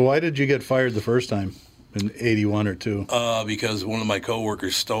week. So why did you get fired the first time? In 81 or 2. Because one of my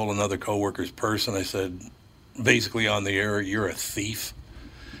coworkers stole another coworker's purse, and I said, basically on the air, "You're a thief."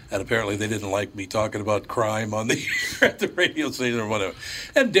 And apparently they didn't like me talking about crime on the at the radio station or whatever.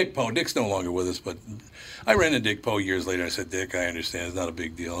 And Dick Poe, Dick's no longer with us, but I ran into Dick Poe years later. I said, "Dick, I understand. It's not a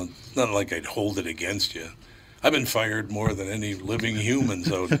big deal. It's not like I'd hold it against you. I've been fired more than any living human,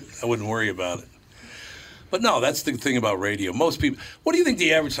 so I wouldn't worry about it." But no, that's the thing about radio. Most people, what do you think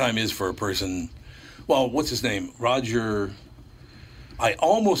the average time is for a person? Well, what's his name? Roger. I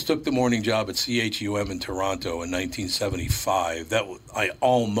almost took the morning job at CHUM in Toronto in 1975. I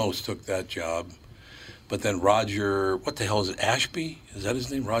almost took that job. But then Roger, what the hell is it, Ashby? Is that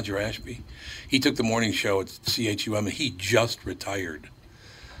his name, Roger Ashby? He took the morning show at CHUM, and he just retired.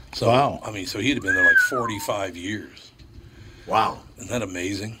 So, wow. I mean, so he'd have been there like 45 years. Wow. Isn't that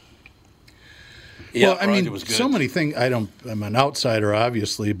amazing? Yeah, well, I Roger mean, was good. so many things. I'm an outsider,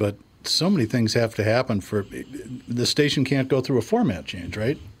 obviously, but so many things have to happen for the station can't go through a format change,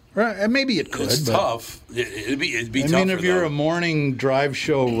 right? Or maybe it could. It's but tough. It'd be tough. I mean, if you're a morning drive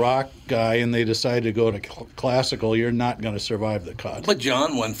show rock guy and they decide to go to classical, you're not going to survive the cut. But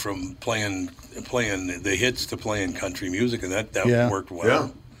John went from playing the hits to playing country music, and that worked well. Yeah.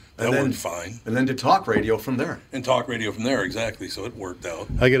 That worked fine. And then to talk radio from there. And talk radio from there, exactly. So it worked out.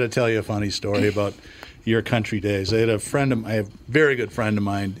 I got to tell you a funny story about your country days. I had a very good friend of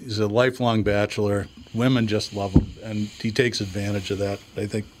mine. He's a lifelong bachelor. Women just love him, and he takes advantage of that, I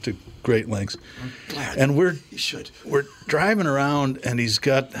think, to great lengths. I'm glad. And We're driving around, and he's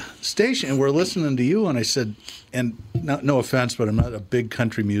got station, and we're listening to you, and I said, and no offense, but I'm not a big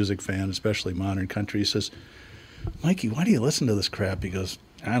country music fan, especially modern country. He says, "Mikey, why do you listen to this crap?" He goes,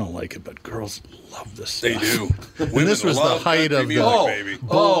 "I don't like it, but girls love this stuff." They do. And this was the height of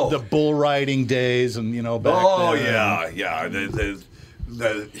the bull riding days, and back then. Oh yeah.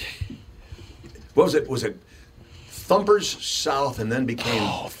 The what was it? Was it Thumpers South, and then became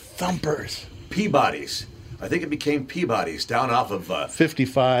Thumpers Peabody's? I think it became Peabody's down off of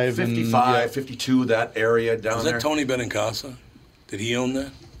 55, 52, that area down was there. Was that Tony Benincasa? Did he own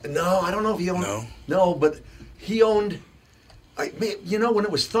that? No, I don't know if he owned. No, but he owned. When it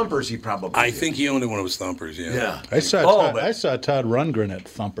was Thumpers, he probably. I think he owned it when it was Thumpers. Yeah. I saw Todd Rundgren at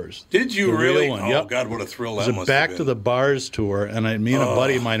Thumpers. Did you really? One. Oh yep. God, what a thrill that must have been! It was a Back to the Bars tour, and me and a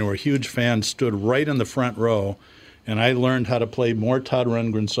buddy of mine who were huge fans stood right in the front row, and I learned how to play more Todd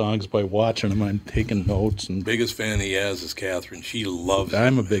Rundgren songs by watching him and taking notes. And biggest fan he has is Catherine. She loves him.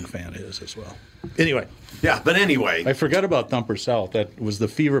 I'm a big fan of his as well. Anyway. Yeah, but anyway. I forgot about Thumper South. That was the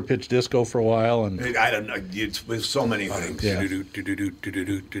Fever Pitch Disco for a while. And I don't know. It was so many things. Yeah.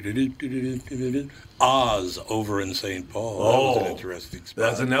 Oz over in St. Paul. That was an interesting spot.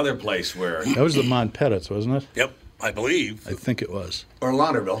 That's another place where... That was the Montpetits, wasn't it? Yep, I believe. I think it was. Or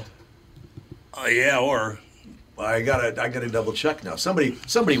Launderville. Yeah, or... I gotta double check now. Somebody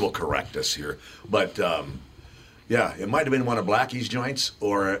will correct us here. But, yeah, it might have been one of Blackie's joints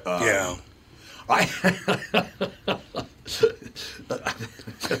or... yeah. I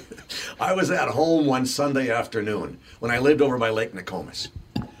was at home one Sunday afternoon when I lived over by Lake Nokomis,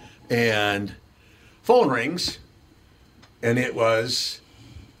 and phone rings, and it was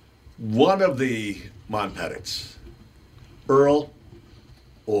one of the Montpetits, Earl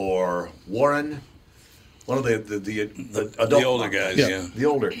or Warren, one of the adult, the older guys, yeah. The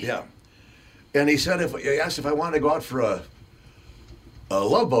older, yeah. And he said he asked if I wanted to go out for a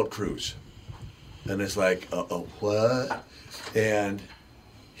love boat cruise. And it's like, what? And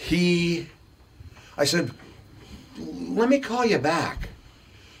I said, let me call you back.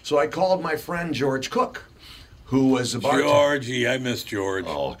 So I called my friend George Cook, who was a bartender. Georgie, I miss George.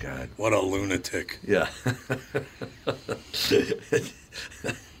 Oh, God. What a lunatic. Yeah. So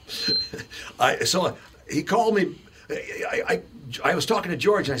he called me. I was talking to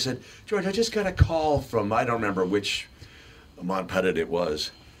George, and I said, George, I just got a call from, I don't remember which Montpetit it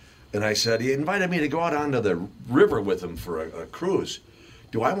was. And I said, he invited me to go out onto the river with him for a cruise.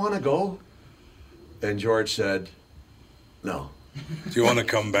 Do I want to go? And George said, no. Do you want to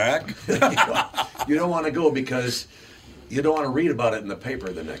come back? You don't want to go because you don't want to read about it in the paper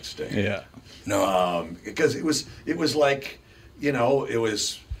the next day. Yeah. No. Because it was like, it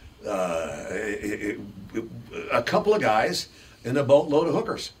was a couple of guys in a boatload of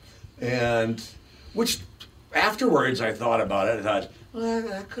hookers. And which afterwards I thought about it and thought, well,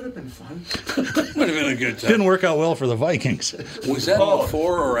 that could have been fun. Would have been a good time. Didn't work out well for the Vikings. Was that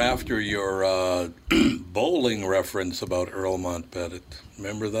before or after your bowling reference about Earl Montpettit?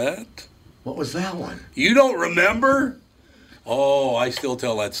 Remember that? What was that one? You don't remember? Oh, I still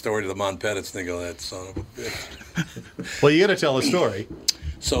tell that story to the Montpettits and they go, that son of a bitch. Well, you got to tell the story.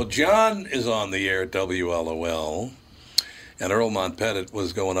 So John is on the air at WLOL, and Earl Montpettit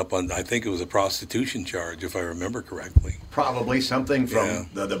was going up on, I think it was a prostitution charge, if I remember correctly. Probably something from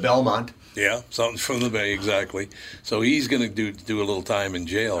the Belmont. Yeah, something from the Bay, exactly. So he's going to do a little time in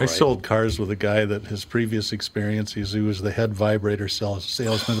jail, I right? sold cars with a guy that his previous experience, he was the head vibrator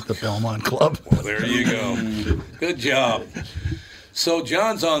salesman at the Belmont Club. Well, there you go. Good job. So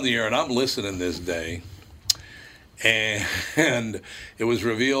John's on the air, and I'm listening this day. And it was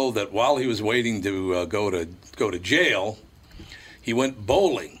revealed that while he was waiting to go to jail, he went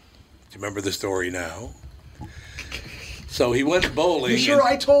bowling. Do you remember the story now? So he went bowling. You sure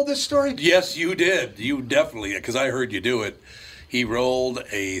I told this story? Yes, you did. You definitely, because I heard you do it. He rolled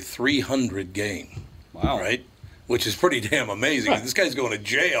a 300 game. Wow. Right? Which is pretty damn amazing. This guy's going to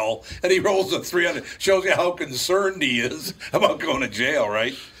jail, and he rolls a 300. Shows you how concerned he is about going to jail,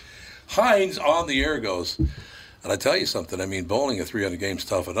 right? Hines on the air goes, and I tell you something, I mean, bowling a 300 game's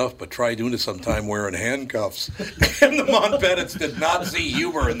tough enough, but try doing it sometime wearing handcuffs. And the Montpettits did not see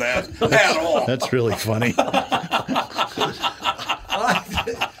humor in that at all. That's really funny.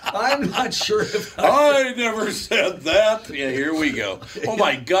 I'm not sure if I never said that. Yeah, here we go. Oh,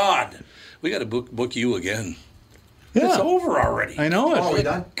 my God. We got to book you again. Yeah. It's over already. I know it. Oh, we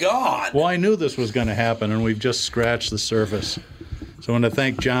done? God. Well, I knew this was going to happen, and we've just scratched the surface. So I want to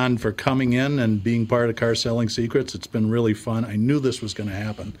thank John for coming in and being part of Car Selling Secrets. It's been really fun. I knew this was going to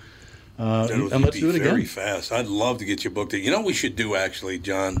happen. And let's do it again. Very fast. I'd love to get you booked. You know what we should do, actually,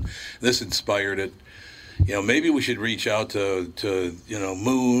 John? This inspired it. You know, maybe we should reach out to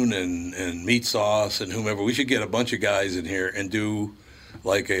Moon and Meat Sauce and whomever. We should get a bunch of guys in here and do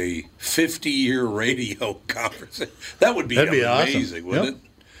like a 50-year radio conference. That would be amazing, awesome. wouldn't Yep. it?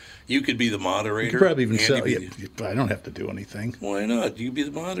 You could be the moderator. You could probably even sell. Andy I don't have to do anything. Why not? You could be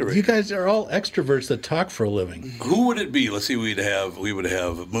the moderator. You guys are all extroverts that talk for a living. Who would it be? Let's see. We would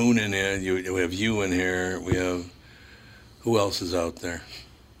have Moon in here. We have you in here. We have who else is out there?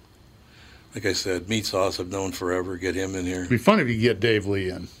 Like I said, Meat Sauce I've known forever. Get him in here. It'd be fun if you could get Dave Lee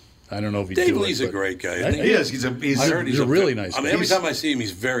in. I don't know if he'd Dave do Lee's it, a great guy. Isn't he? He is. He's a really nice I guy. mean, every time I see him,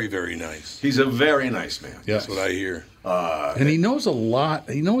 he's very, very nice. He's a very nice man. Yes. That's what I hear. And he knows a lot.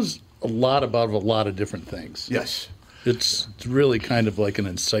 He knows a lot about a lot of different things. Yes. It's really kind of like an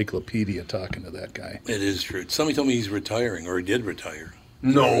encyclopedia talking to that guy. It is true. Somebody told me he's retiring, or he did retire.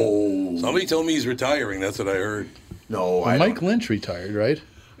 No. Somebody told me he's retiring. That's what I heard. No, Well, Mike Lynch retired, right?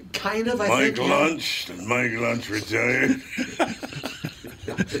 Kind of, I Mike think. Lunch. Mike Lunch retired.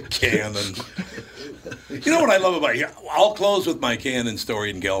 Cannon. You know what I love about you? I'll close with my Cannon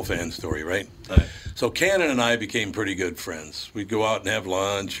story and Gelfand story, right? So Cannon and I became pretty good friends. We'd go out and have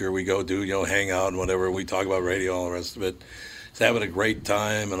lunch, or we go do, hang out and whatever. We talk about radio, all the rest of it. He's having a great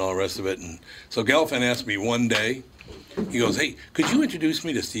time and all the rest of it. And so Gelfand asked me one day, he goes, "Hey, could you introduce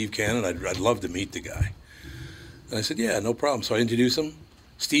me to Steve Cannon? I'd love to meet the guy." And I said, "Yeah, no problem." So I introduced him.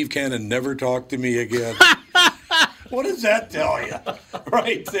 Steve Cannon never talked to me again. What does that tell you?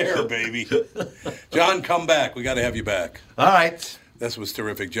 Right there, baby. John, come back. We got to have you back. All right. This was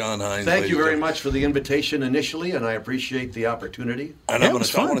terrific. John Hines. Thank you very much for the invitation initially, and I appreciate the opportunity. And I want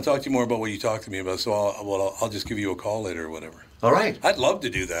to talk to you more about what you talked to me about, so I'll just give you a call later or whatever. All right. I'd love to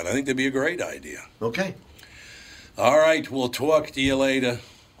do that. I think that'd be a great idea. Okay. All right. We'll talk to you later.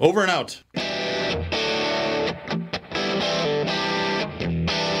 Over and out.